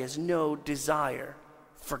there that he has no desire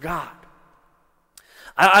for God.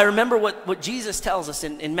 I remember what Jesus tells us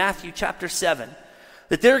in Matthew chapter 7,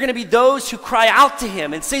 that there are going to be those who cry out to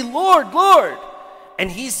him and say, Lord, Lord.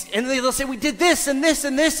 And they'll say, we did this and this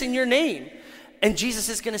and this in your name. And Jesus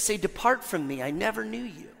is going to say, depart from me, I never knew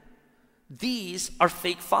you. These are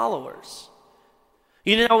fake followers.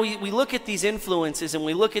 We look at these influences and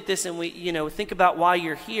we look at this and we think about why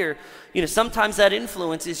you're here. Sometimes that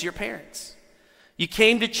influence is your parents. You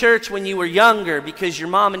came to church when you were younger because your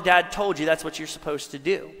mom and dad told you that's what you're supposed to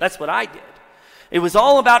do. That's what I did. It was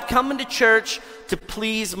all about coming to church to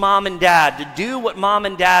please mom and dad, to do what mom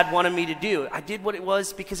and dad wanted me to do. I did what it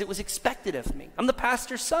was because it was expected of me. I'm the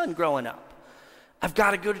pastor's son growing up. I've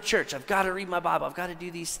got to go to church. I've got to read my Bible. I've got to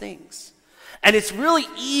do these things. And it's really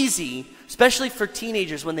easy, especially for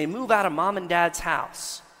teenagers, when they move out of mom and dad's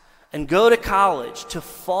house and go to college, to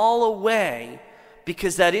fall away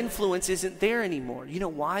because that influence isn't there anymore. You know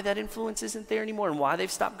why that influence isn't there anymore and why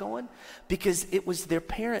they've stopped going? Because it was their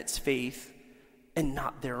parents' faith and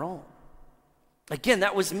not their own. Again,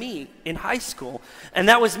 that was me in high school, and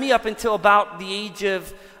that was me up until about the age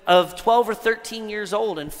of 12 or 13 years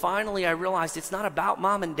old, and finally I realized it's not about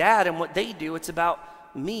mom and dad and what they do, it's about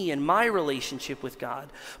me and my relationship with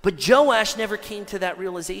God. But Joash never came to that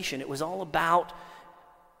realization. It was all about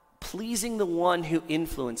pleasing the one who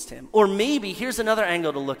influenced him. Or maybe, here's another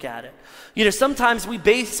angle to look at it. Sometimes we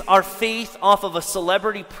base our faith off of a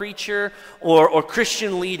celebrity preacher or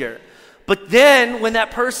Christian leader. But then when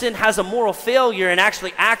that person has a moral failure and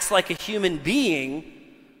actually acts like a human being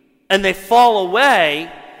and they fall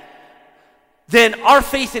away, then our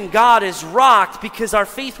faith in God is rocked because our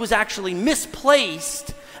faith was actually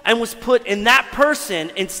misplaced and was put in that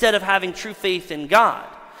person instead of having true faith in God.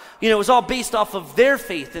 You know, it was all based off of their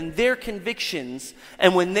faith and their convictions.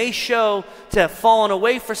 And when they show to have fallen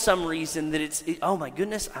away for some reason, that oh my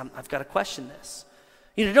goodness, I've got to question this.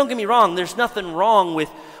 You know, don't get me wrong, there's nothing wrong with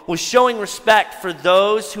showing respect for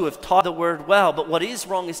those who have taught the word well. But what is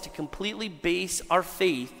wrong is to completely base our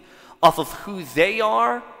faith off of who they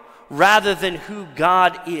are rather than who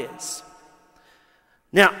God is.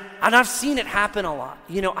 Now, and I've seen it happen a lot.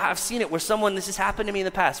 You know, I've seen it where this has happened to me in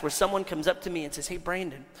the past, where someone comes up to me and says, hey,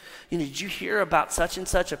 Brandon, you know, did you hear about such and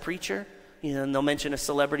such a preacher? You know, and they'll mention a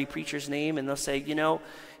celebrity preacher's name, and they'll say, you know,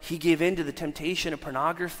 he gave in to the temptation of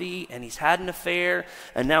pornography, and he's had an affair,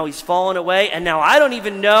 and now he's fallen away, and now I don't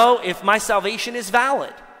even know if my salvation is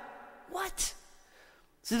valid. What?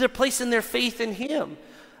 So they're placing their faith in him.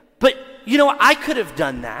 But, you know, I could have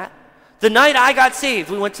done that. The night I got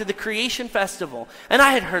saved, we went to the Creation Festival, and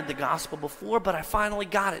I had heard the gospel before, but I finally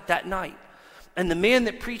got it that night. And the man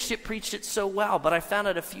that preached it so well, but I found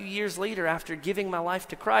out a few years later after giving my life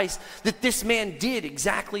to Christ that this man did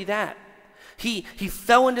exactly that. He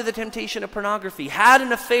fell into the temptation of pornography, had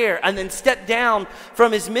an affair, and then stepped down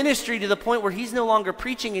from his ministry to the point where he's no longer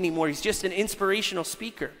preaching anymore. He's just an inspirational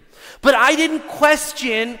speaker. But I didn't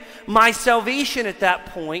question my salvation at that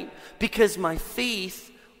point because my faith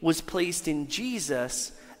was placed in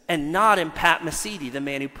Jesus and not in Pat Mesiti, the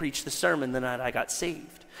man who preached the sermon the night I got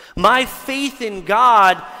saved. My faith in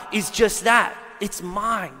God is just that. It's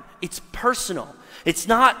mine. It's personal. It's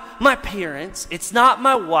not my parents. It's not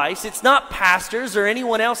my wife's. It's not pastors or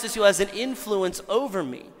anyone else's who has an influence over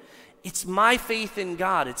me. It's my faith in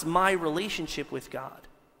God. It's my relationship with God.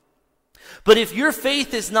 But if your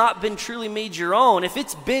faith has not been truly made your own, if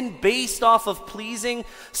it's been based off of pleasing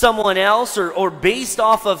someone else or based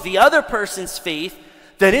off of the other person's faith,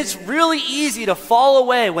 then it's really easy to fall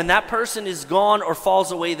away when that person is gone or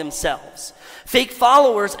falls away themselves. Fake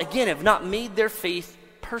followers, again, have not made their faith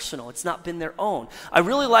personal. It's not been their own. I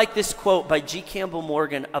really like this quote by G. Campbell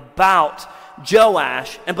Morgan about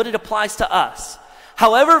Joash, but it applies to us.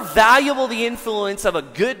 However valuable the influence of a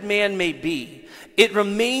good man may be, it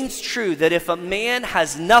remains true that if a man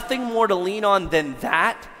has nothing more to lean on than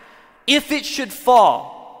that, if it should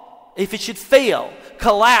fall, if it should fail,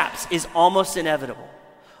 collapse is almost inevitable.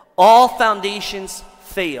 All foundations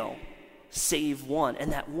fail, save one.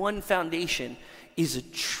 And that one foundation is a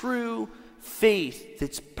true faith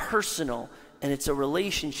that's personal, and it's a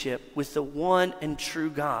relationship with the one and true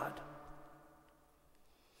God.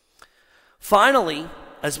 Finally,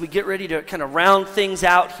 as we get ready to kind of round things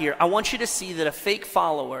out here, I want you to see that a fake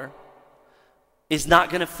follower is not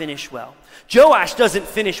going to finish well. Joash doesn't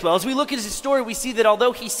finish well. As we look at his story, we see that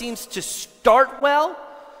although he seems to start well,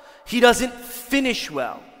 he doesn't finish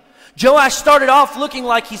well. Joash started off looking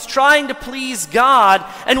like he's trying to please God,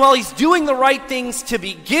 and while he's doing the right things to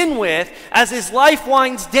begin with, as his life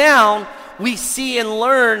winds down, we see and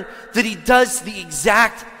learn that he does the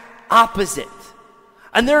exact opposite.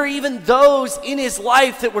 And there are even those in his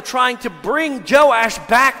life that were trying to bring Joash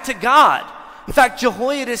back to God. In fact,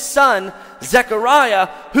 Jehoiada's son, Zechariah,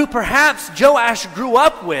 who perhaps Joash grew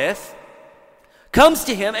up with, comes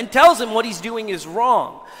to him and tells him what he's doing is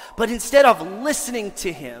wrong. But instead of listening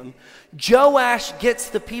to him, Joash gets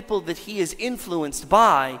the people that he is influenced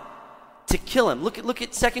by to kill him. Look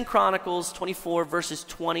at 2 Chronicles 24, verses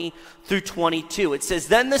 20 through 22. It says,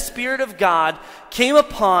 "Then the Spirit of God came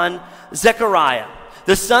upon Zechariah,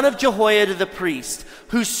 the son of Jehoiada the priest,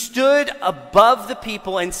 who stood above the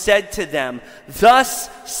people and said to them, 'Thus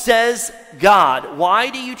says God, why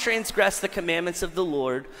do you transgress the commandments of the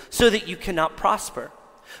Lord so that you cannot prosper?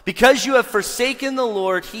 Because you have forsaken the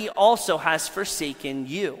Lord, he also has forsaken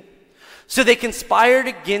you.' So they conspired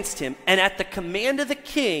against him, and at the command of the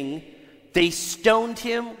king, they stoned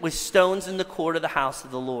him with stones in the court of the house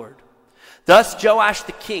of the Lord. Thus Joash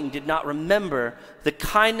the king did not remember the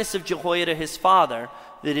kindness of Jehoiada his father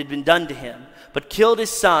that had been done to him, but killed his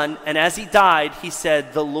son, and as he died, he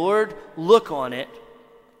said, 'The Lord look on it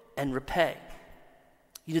and repay.'"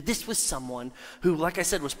 You know, this was someone who, like I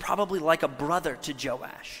said, was probably like a brother to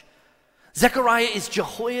Joash. Zechariah is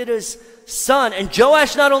Jehoiada's son, and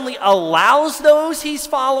Joash not only allows those he's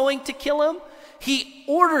following to kill him, he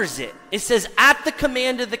orders it. It says, at the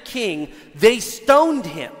command of the king, they stoned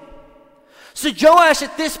him. So Joash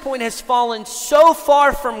at this point has fallen so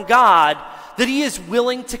far from God that he is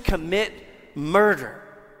willing to commit murder.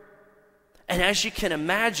 And as you can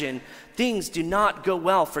imagine, things do not go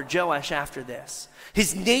well for Joash after this.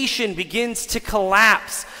 His nation begins to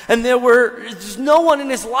collapse, and there's no one in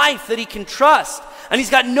his life that he can trust. And he's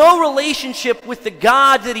got no relationship with the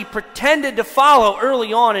God that he pretended to follow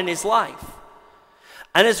early on in his life.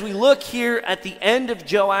 And as we look here at the end of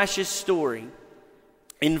Joash's story,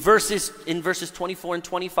 In verses 24 and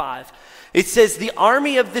 25, it says, the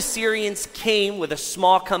army of the Syrians came with a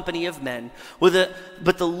small company of men,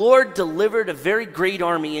 but the Lord delivered a very great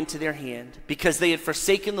army into their hand, because they had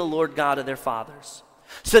forsaken the Lord God of their fathers.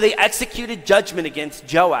 So they executed judgment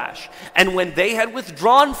against Joash, and when they had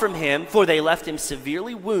withdrawn from him, for they left him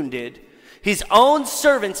severely wounded, his own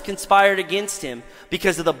servants conspired against him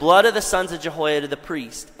because of the blood of the sons of Jehoiada the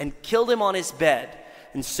priest, and killed him on his bed,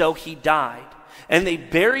 and so he died. And they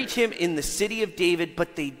buried him in the city of David,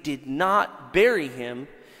 but they did not bury him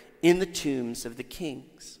in the tombs of the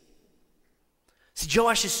kings. See,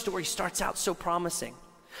 Joash's story starts out so promising.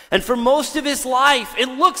 And for most of his life, it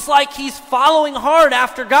looks like he's following hard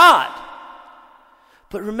after God.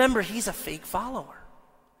 But remember, he's a fake follower.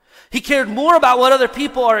 He cared more about what other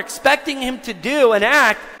people are expecting him to do and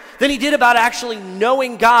act than he did about actually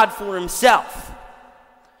knowing God for himself.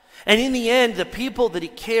 And in the end, the people that he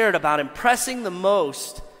cared about impressing the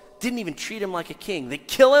most didn't even treat him like a king. They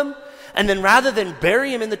kill him, and then rather than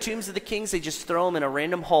bury him in the tombs of the kings, they just throw him in a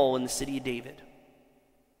random hole in the city of David.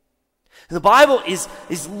 And the Bible is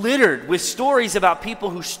littered with stories about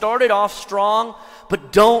people who started off strong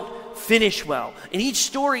but don't finish well. And each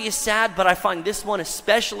story is sad, but I find this one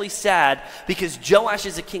especially sad because Joash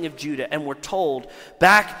is a king of Judah, and we're told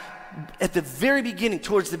back at the very beginning,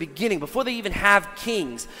 towards the beginning, before they even have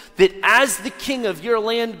kings, that as the king of your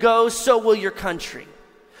land goes, so will your country.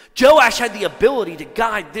 Joash had the ability to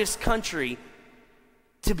guide this country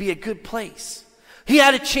to be a good place. He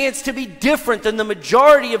had a chance to be different than the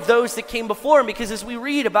majority of those that came before him, because as we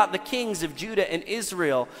read about the kings of Judah and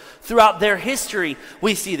Israel throughout their history,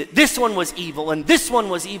 we see that this one was evil, and this one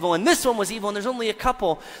was evil, and this one was evil, and there's only a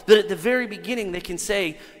couple that at the very beginning they can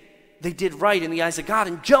say they did right in the eyes of God,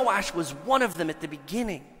 and Joash was one of them at the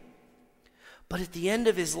beginning. But at the end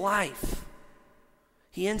of his life,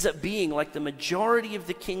 he ends up being like the majority of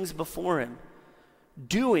the kings before him,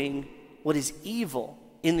 doing what is evil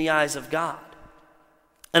in the eyes of God.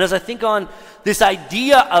 And as I think on this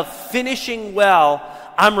idea of finishing well,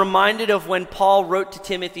 I'm reminded of when Paul wrote to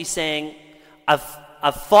Timothy saying, I've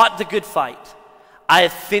fought the good fight. I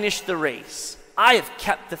have finished the race. I have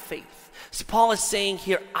kept the faith. So Paul is saying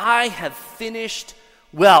here, I have finished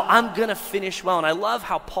well. I'm going to finish well. And I love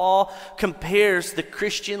how Paul compares the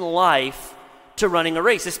Christian life to running a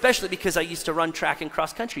race, especially because I used to run track and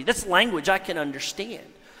cross country. That's language I can understand.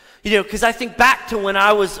 You know, because I think back to when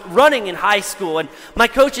I was running in high school, and my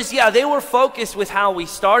coaches, they were focused with how we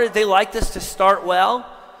started. They liked us to start well,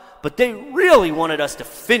 but they really wanted us to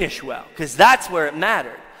finish well, because that's where it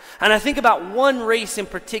mattered. And I think about one race in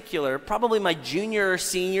particular, probably my junior or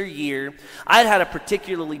senior year. I'd had a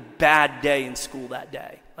particularly bad day in school that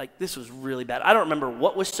day. Like, this was really bad. I don't remember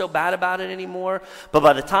what was so bad about it anymore, but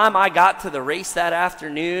by the time I got to the race that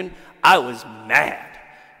afternoon, I was mad.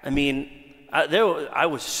 I mean, I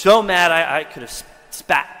was so mad I could have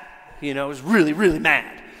spat. I was really, really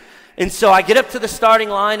mad. And so I get up to the starting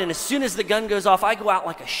line, and as soon as the gun goes off, I go out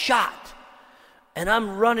like a shot. And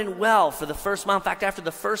I'm running well for the first mile. In fact, after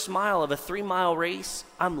the first mile of a 3-mile race,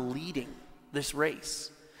 I'm leading this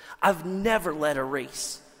race. I've never led a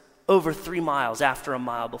race over 3 miles after a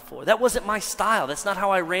mile before. That wasn't my style. That's not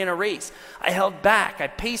how I ran a race. I held back. I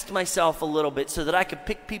paced myself a little bit so that I could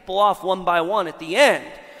pick people off one by one at the end,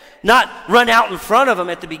 not run out in front of them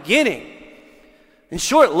at the beginning. And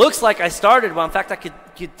sure, it looks like I started well. In fact, I could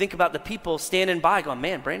think about the people standing by going,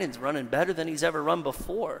 man, Brandon's running better than he's ever run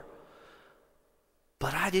before.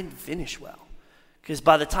 But I didn't finish well, because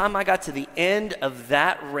by the time I got to the end of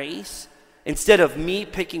that race, instead of me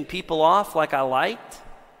picking people off like I liked,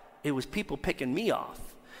 it was people picking me off.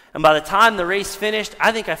 And by the time the race finished,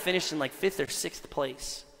 I think I finished in like 5th or 6th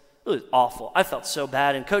place. It was awful. I felt so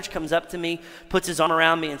bad. And coach comes up to me, puts his arm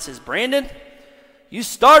around me and says, Brandon, you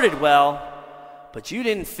started well, but you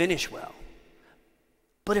didn't finish well.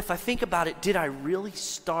 But if I think about it, did I really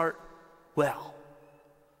start well?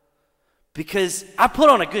 Because I put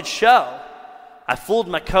on a good show. I fooled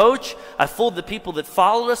my coach. I fooled the people that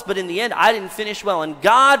followed us. But in the end, I didn't finish well. And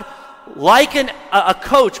God, like a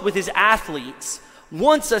coach with his athletes,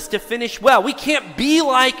 wants us to finish well. We can't be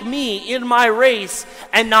like me in my race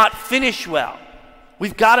and not finish well.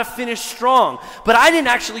 We've got to finish strong. But I didn't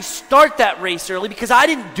actually start that race early because I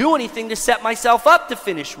didn't do anything to set myself up to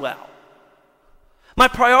finish well. My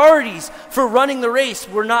priorities for running the race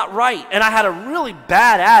were not right, and I had a really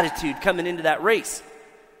bad attitude coming into that race.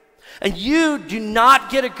 And you do not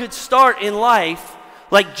get a good start in life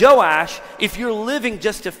like Joash if you're living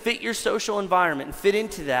just to fit your social environment and fit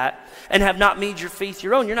into that and have not made your faith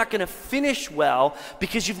your own. You're not going to finish well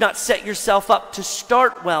because you've not set yourself up to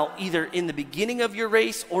start well, either in the beginning of your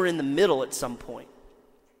race or in the middle at some point.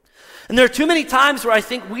 And there are too many times where I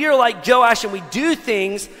think we are like Joash and we do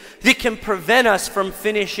things that can prevent us from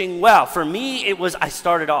finishing well. For me, it was I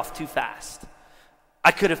started off too fast.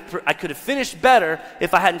 I could have finished better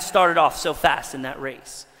if I hadn't started off so fast in that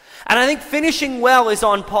race. And I think finishing well is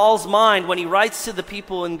on Paul's mind when he writes to the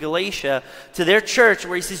people in Galatia, to their church,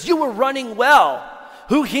 where he says, you were running well.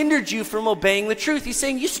 Who hindered you from obeying the truth? He's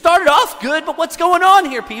saying, you started off good, but what's going on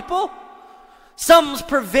here, people? Something's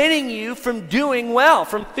preventing you from doing well,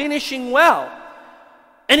 from finishing well.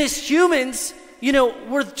 And as humans,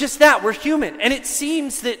 we're just that. We're human. And it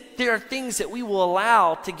seems that there are things that we will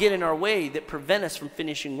allow to get in our way that prevent us from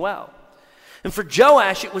finishing well. And for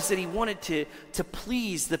Joash, it was that he wanted to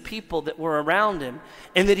please the people that were around him,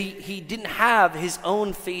 and that he didn't have his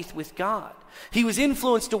own faith with God. He was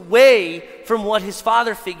influenced away from what his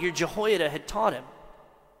father figure, Jehoiada, had taught him.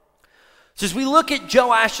 So as we look at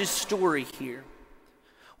Joash's story here,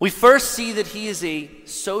 we first see that he is a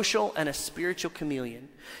social and a spiritual chameleon.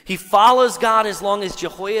 He follows God as long as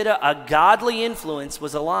Jehoiada, a godly influence,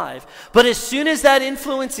 was alive. But as soon as that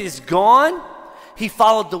influence is gone, he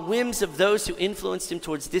followed the whims of those who influenced him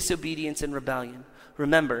towards disobedience and rebellion.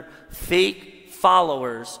 Remember, fake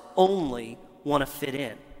followers only want to fit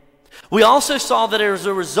in. We also saw that as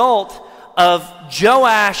a result of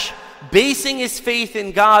Joash basing his faith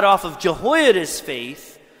in God off of Jehoiada's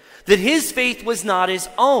faith, that his faith was not his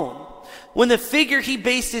own. When the figure he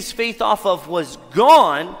based his faith off of was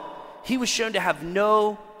gone, he was shown to have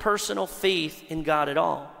no personal faith in God at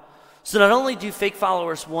all. So not only do fake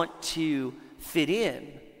followers want to fit in,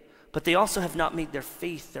 but they also have not made their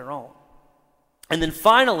faith their own. And then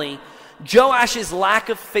finally, Joash's lack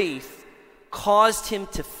of faith caused him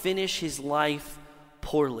to finish his life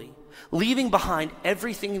poorly, leaving behind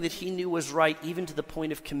everything that he knew was right, even to the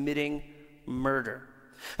point of committing murder.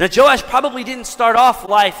 Now, Joash probably didn't start off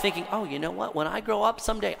life thinking, oh, you know what? When I grow up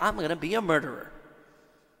someday, I'm going to be a murderer.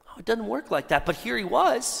 Oh, it doesn't work like that. But here he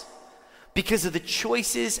was, because of the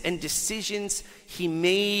choices and decisions he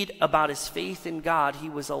made about his faith in God.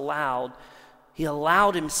 He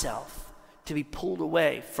allowed himself to be pulled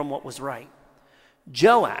away from what was right.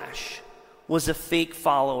 Joash was a fake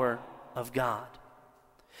follower of God.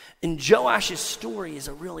 And Joash's story is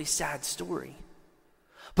a really sad story.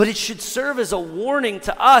 But it should serve as a warning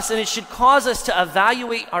to us, and it should cause us to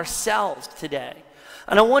evaluate ourselves today.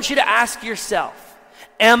 And I want you to ask yourself,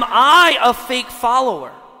 am I a fake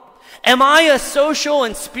follower? Am I a social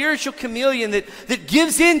and spiritual chameleon that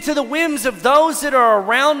gives in to the whims of those that are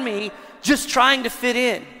around me, just trying to fit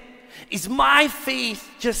in? Is my faith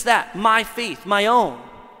just that, my faith, my own?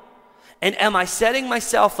 And am I setting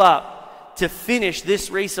myself up to finish this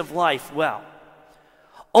race of life well?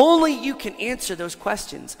 Only you can answer those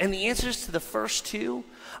questions. And the answers to the first two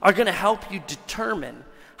are going to help you determine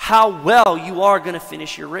how well you are going to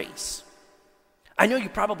finish your race. I know you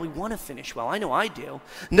probably want to finish well. I know I do.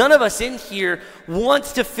 None of us in here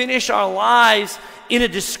wants to finish our lives in a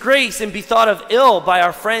disgrace and be thought of ill by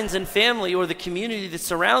our friends and family or the community that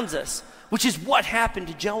surrounds us, which is what happened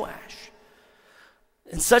to Joash.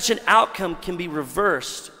 And such an outcome can be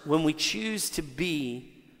reversed when we choose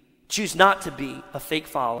not to be a fake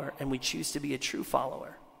follower, and we choose to be a true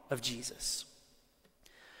follower of Jesus.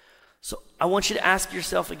 So I want you to ask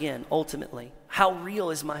yourself again, ultimately, how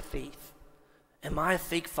real is my faith? Am I a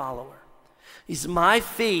fake follower? Is my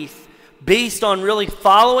faith based on really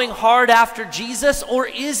following hard after Jesus, or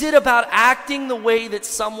is it about acting the way that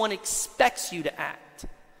someone expects you to act?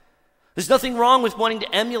 There's nothing wrong with wanting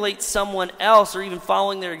to emulate someone else or even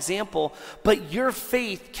following their example, but your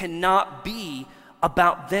faith cannot be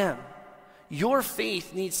about them. Your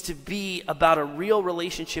faith needs to be about a real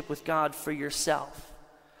relationship with God for yourself.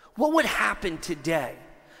 What would happen today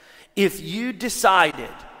if you decided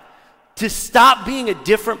to stop being a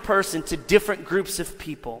different person to different groups of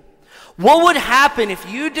people? What would happen if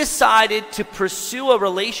you decided to pursue a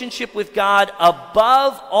relationship with God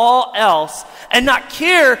above all else and not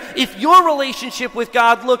care if your relationship with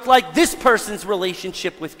God looked like this person's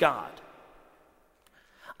relationship with God?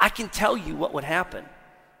 I can tell you what would happen.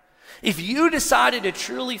 If you decided to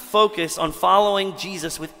truly focus on following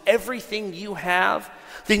Jesus with everything you have,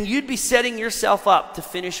 then you'd be setting yourself up to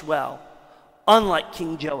finish well, unlike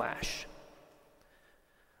King Joash.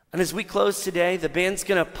 And as we close today, the band's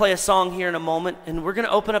going to play a song here in a moment, and we're going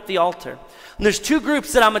to open up the altar. And there's two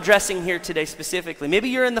groups that I'm addressing here today specifically. Maybe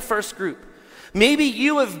you're in the first group. Maybe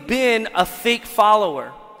you have been a fake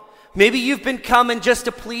follower. Maybe you've been coming just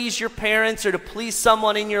to please your parents or to please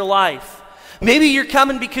someone in your life. Maybe you're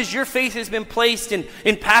coming because your faith has been placed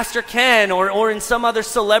in Pastor Ken or in some other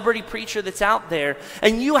celebrity preacher that's out there,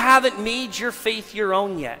 and you haven't made your faith your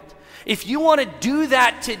own yet. If you want to do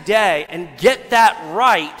that today and get that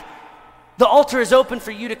right, the altar is open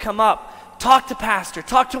for you to come up. Talk to Pastor,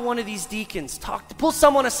 talk to one of these deacons, pull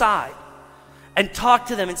someone aside and talk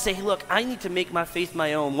to them and say, hey, look, I need to make my faith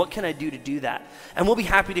my own. What can I do to do that? And we'll be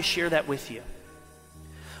happy to share that with you.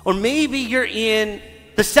 Or maybe you're in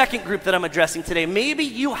the second group that I'm addressing today. Maybe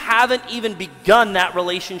you haven't even begun that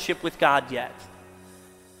relationship with God yet.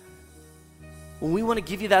 Well, we want to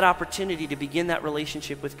give you that opportunity to begin that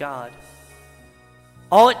relationship with God.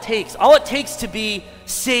 All it takes to be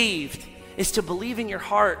saved is to believe in your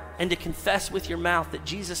heart and to confess with your mouth that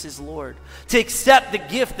Jesus is Lord, to accept the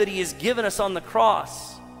gift that he has given us on the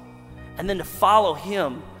cross, and then to follow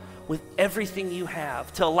him with everything you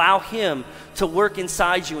have, to allow him to work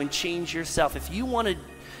inside you and change yourself. If you want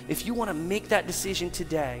to make that decision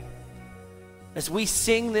today, as we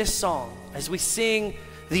sing this song, as we sing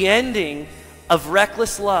the ending of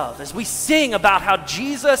Reckless Love, as we sing about how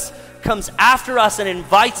Jesus comes after us and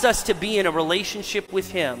invites us to be in a relationship with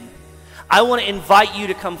him, I want to invite you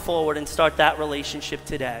to come forward and start that relationship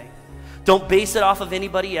today. Don't base it off of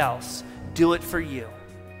anybody else. Do it for you.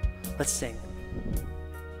 Let's sing.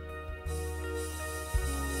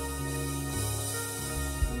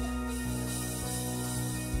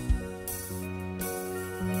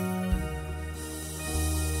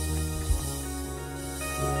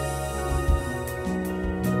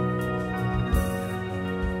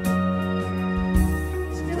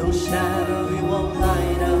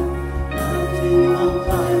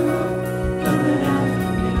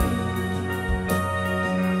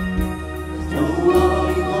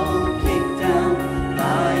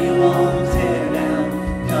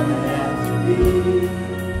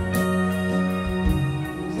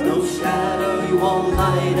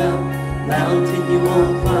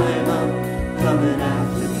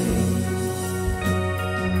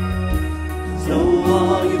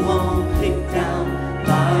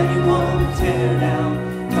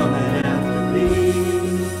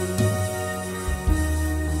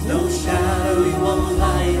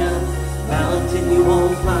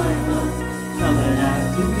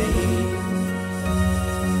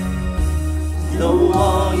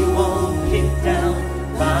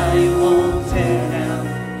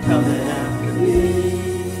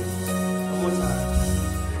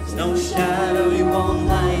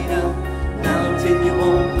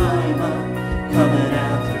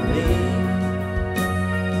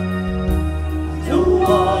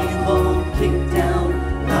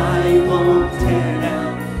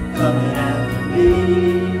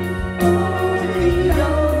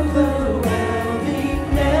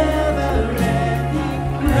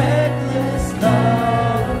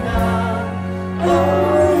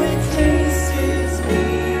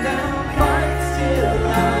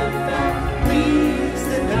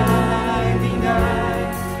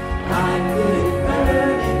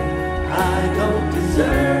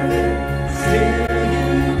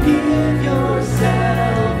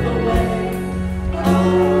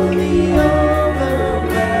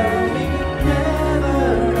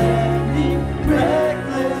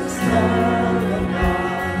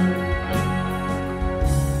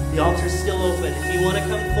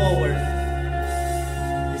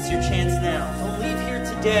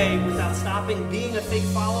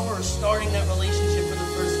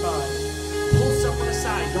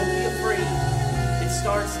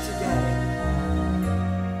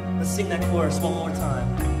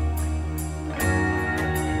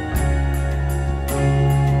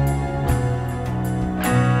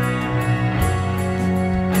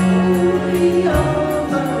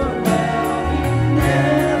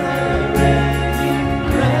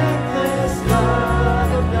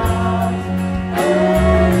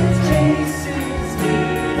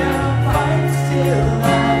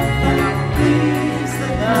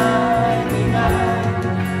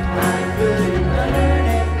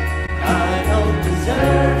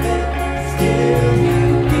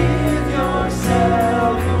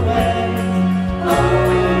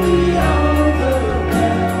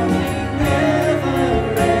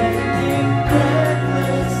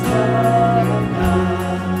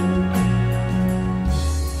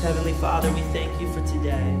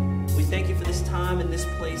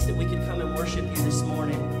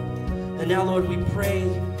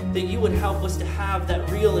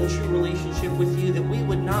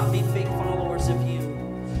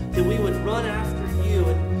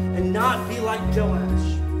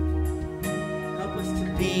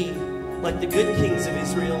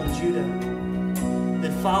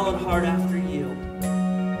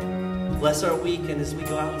 Bless our week, and as we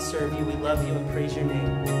go out and serve you, we love you and praise your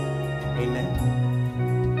name. Amen.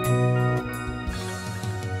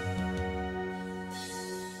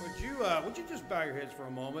 Would you just bow your heads for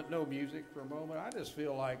a moment? No music for a moment. I just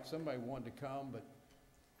feel like somebody wanted to come but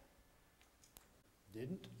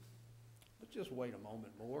didn't. Let's just wait a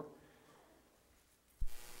moment more.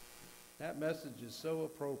 That message is so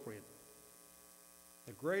appropriate.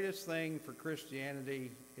 The greatest thing for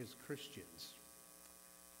Christianity is Christians.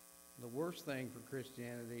 The worst thing for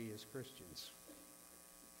Christianity is Christians.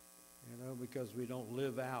 You know, because we don't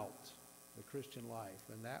live out the Christian life.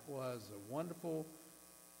 And that was a wonderful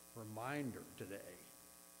reminder today.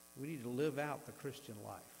 We need to live out the Christian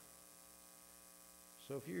life.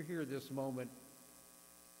 So if you're here this moment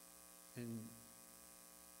and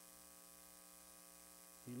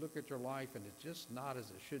you look at your life and it's just not as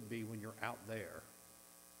it should be when you're out there,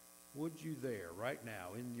 would you there right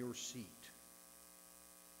now in your seat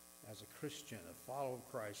as a Christian, a follower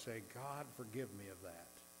of Christ, say, God, forgive me of that.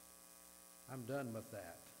 I'm done with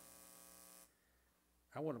that.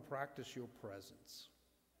 I want to practice your presence.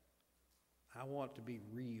 I want to be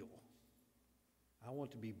real. I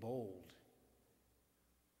want to be bold.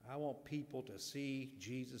 I want people to see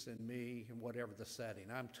Jesus in me in whatever the setting.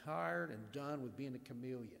 I'm tired and done with being a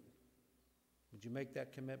chameleon. Would you make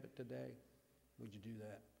that commitment today? Would you do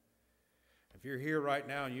that? If you're here right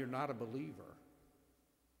now and you're not a believer,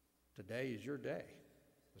 today is your day.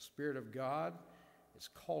 The Spirit of God is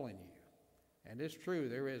calling you. And it's true,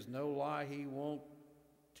 there is no lie He won't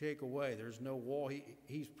take away. There's no wall.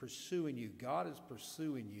 He's pursuing you. God is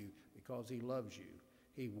pursuing you because He loves you.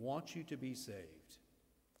 He wants you to be saved.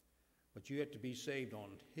 But you have to be saved on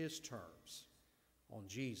His terms, on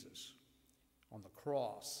Jesus, on the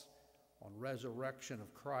cross, on resurrection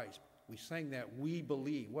of Christ. We sang that, We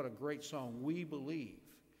Believe. What a great song. We believe.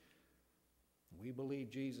 We believe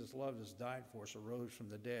Jesus loved us, died for us, arose from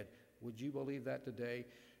the dead. Would you believe that today?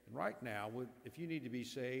 And right now, if you need to be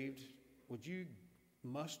saved, would you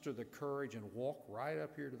muster the courage and walk right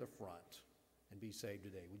up here to the front and be saved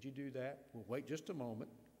today? Would you do that? We'll wait just a moment.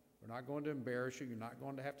 We're not going to embarrass you. You're not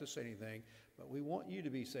going to have to say anything. But we want you to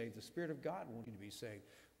be saved. The Spirit of God wants you to be saved.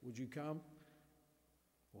 Would you come?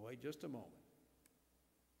 We'll wait just a moment.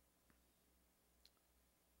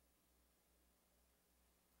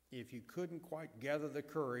 If you couldn't quite gather the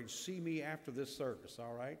courage, see me after this service,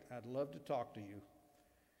 all right? I'd love to talk to you.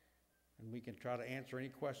 And we can try to answer any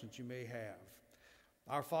questions you may have.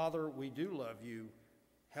 Our Father, we do love you.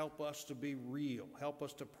 Help us to be real. Help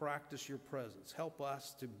us to practice your presence. Help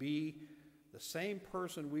us to be the same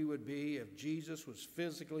person we would be if Jesus was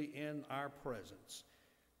physically in our presence,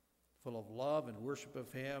 full of love and worship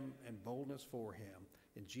of Him and boldness for Him.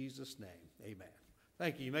 In Jesus' name, amen.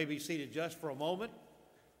 Thank you. You may be seated just for a moment.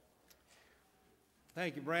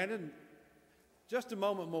 Thank you, Brandon. Just a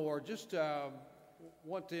moment more. Just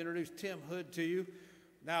want to introduce Tim Hood to you.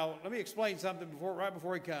 Now, let me explain something right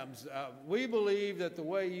before he comes. We believe that the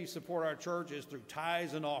way you support our church is through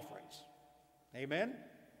tithes and offerings. Amen?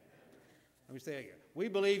 Let me say it again. We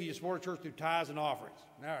believe you support our church through tithes and offerings.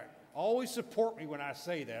 All right. Always support me when I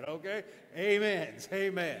say that, okay? Amens.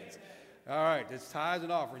 Amens. All right. It's tithes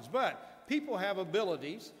and offerings. But people have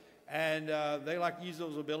abilities, and they like to use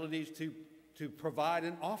those abilities to provide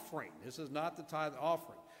an offering. This is not the tithe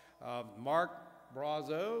offering. Mark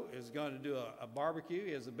Brazo is going to do a barbecue.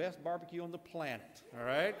 He has the best barbecue on the planet, all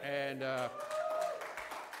right? And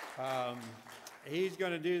he's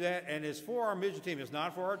going to do that, and it's for our mission team. It's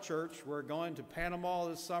not for our church. We're going to Panama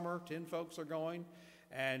this summer. 10 folks are going,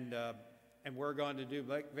 and we're going to do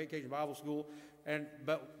Vacation Bible School.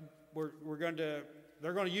 But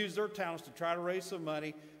they're going to use their talents to try to raise some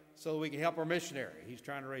money so we can help our missionary. He's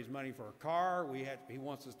trying to raise money for a car. He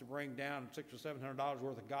wants us to bring down $600 or $700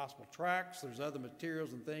 worth of gospel tracts. There's other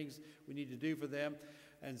materials and things we need to do for them.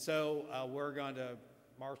 And so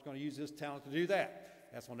Mark's going to use his talent to do that.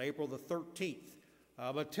 That's on April the 13th.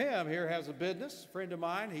 But Tim here has a business, a friend of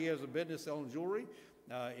mine. He has a business selling jewelry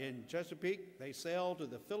in Chesapeake. They sell to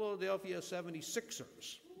the Philadelphia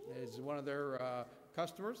 76ers. It's one of their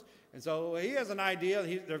customers. And so he has an idea.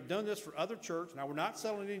 They've done this for other churches. Now, we're not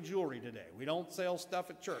selling any jewelry today. We don't sell stuff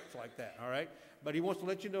at church like that, all right? But he wants to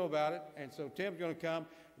let you know about it. And so Tim's going to come.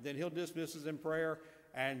 Then he'll dismiss us in prayer.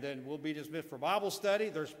 And then we'll be dismissed for Bible study.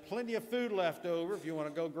 There's plenty of food left over if you want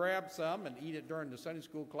to go grab some and eat it during the Sunday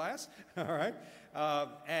school class, all right?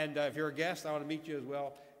 And if you're a guest, I want to meet you as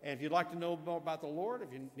well. And if you'd like to know more about the Lord,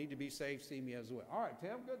 if you need to be saved, see me as well. All right,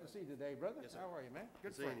 Tim, good to see you today, brother. Yes, sir. How are you, man?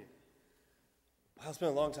 Good seeing friend. you. Wow, it's been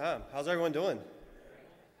a long time. How's everyone doing?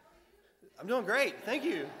 I'm doing great. Thank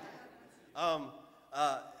you.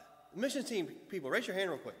 Mission team people, raise your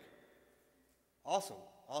hand real quick. Awesome,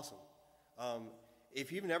 awesome.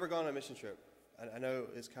 If you've never gone on a mission trip, I know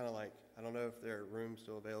it's kind of like, I don't know if there are rooms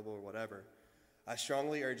still available or whatever. I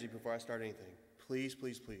strongly urge you before I start anything, please,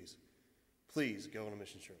 please, please, please go on a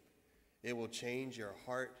mission trip. It will change your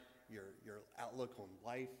heart, your outlook on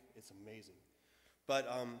life. It's amazing. But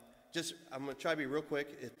I'm going to try to be real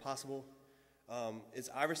quick if possible. It's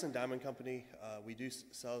Iverson Diamond Company. We do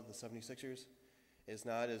sell the 76ers. It's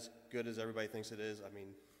not as good as everybody thinks it is. I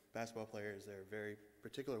mean, basketball players, they're very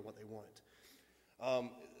particular what they want.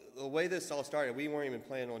 The way this all started, we weren't even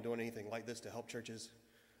planning on doing anything like this to help churches.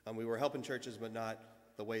 We were helping churches, but not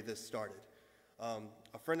the way this started.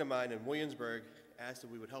 A friend of mine in Williamsburg asked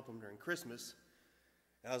if we would help him during Christmas.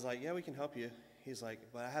 And I was like, yeah, we can help you. He's like,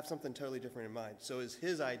 but I have something totally different in mind. So it's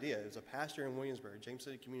his idea. It was a pastor in Williamsburg, James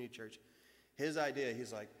City Community Church. His idea,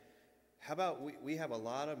 he's like, how about we have a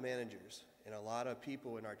lot of managers and a lot of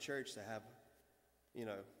people in our church that have,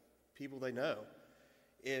 people they know.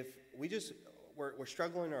 If we just, we're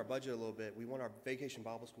struggling in our budget a little bit. We want our Vacation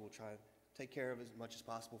Bible School to try and take care of as much as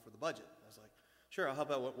possible for the budget. I was like, sure, I'll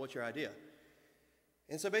help out. What's your idea?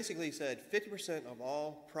 And so basically he said 50% of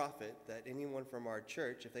all profit that anyone from our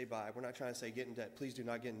church, if they buy, we're not trying to say get in debt. Please do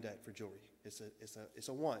not get in debt for jewelry. It's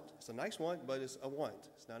a want. It's a nice want, but it's a want.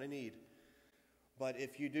 It's not a need. But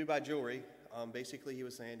if you do buy jewelry, basically he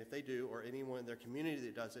was saying if they do, or anyone in their community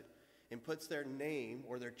that does it, and puts their name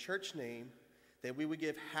or their church name, then we would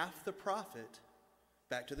give half the profit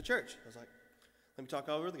back to the church. I was like, let me talk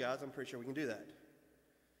over the guys. I'm pretty sure we can do that.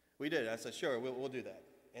 We did. I said, sure, we'll do that.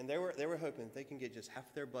 And they were hoping they can get just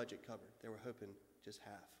half their budget covered. They were hoping just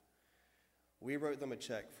half. We wrote them a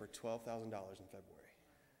check for $12,000 in February.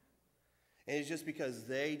 And it's just because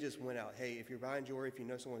they just went out, hey, if you're buying jewelry, if you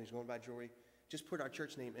know someone who's going to buy jewelry, just put our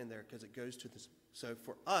church name in there because it goes to this. So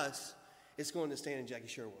for us, it's going to Stan and Jackie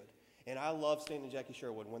Sherwood. And I love Stan and Jackie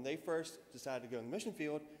Sherwood. When they first decided to go in the mission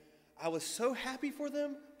field, I was so happy for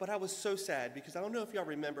them, but I was so sad because I don't know if y'all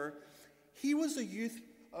remember, he was a youth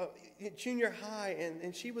junior high,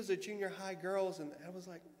 and she was a junior high girls, and I was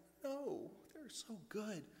like, no, they're so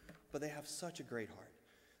good, but they have such a great heart.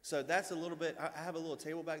 So that's a little bit. I have a little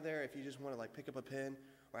table back there if you just want to pick up a pen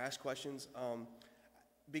or ask questions.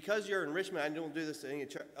 Because you're in Richmond, I don't do this at any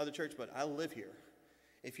other church, but I live here.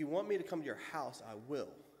 If you want me to come to your house, I will.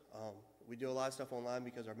 We do a lot of stuff online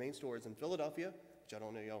because our main store is in Philadelphia, which I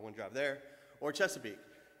don't know y'all want to drive there, or Chesapeake.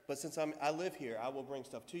 But since I live here, I will bring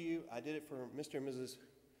stuff to you. I did it for Mr. and Mrs.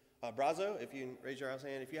 Brazo. If you raise your hand,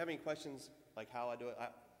 if you have any questions, like how I do it,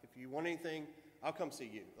 if you want anything, I'll come see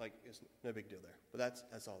you. It's no big deal there. But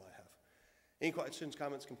that's all I have. Any questions,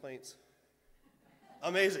 comments, complaints?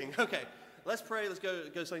 Amazing. Okay, let's pray. Let's go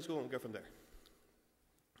to Sunday school and we'll go from there.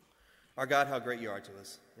 Our God, how great you are to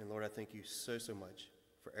us. And Lord, I thank you so, so much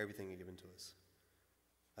for everything you've given to us.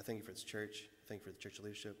 I thank you for this church. I thank you for the church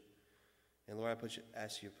leadership. And Lord, I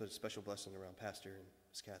ask you to put a special blessing around Pastor and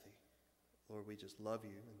Miss Kathy. Lord, we just love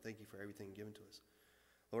you and thank you for everything given to us.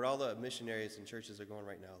 Lord, all the missionaries and churches that are going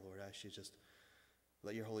right now, Lord, I ask you just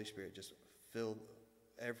let your Holy Spirit just fill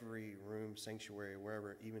every room, sanctuary,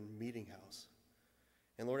 wherever, even meeting house.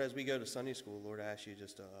 And Lord, as we go to Sunday school, Lord, I ask you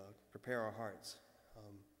just to prepare our hearts.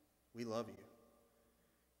 We love you.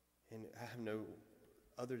 And I have no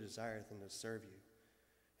other desire than to serve you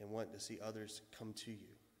and want to see others come to you.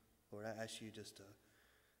 Lord, I ask you just to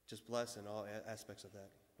bless in all aspects of that.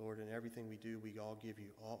 Lord, in everything we do, we all give you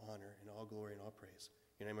all honor and all glory and all praise.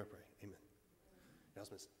 In your name I pray. Amen.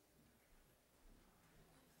 Announcements.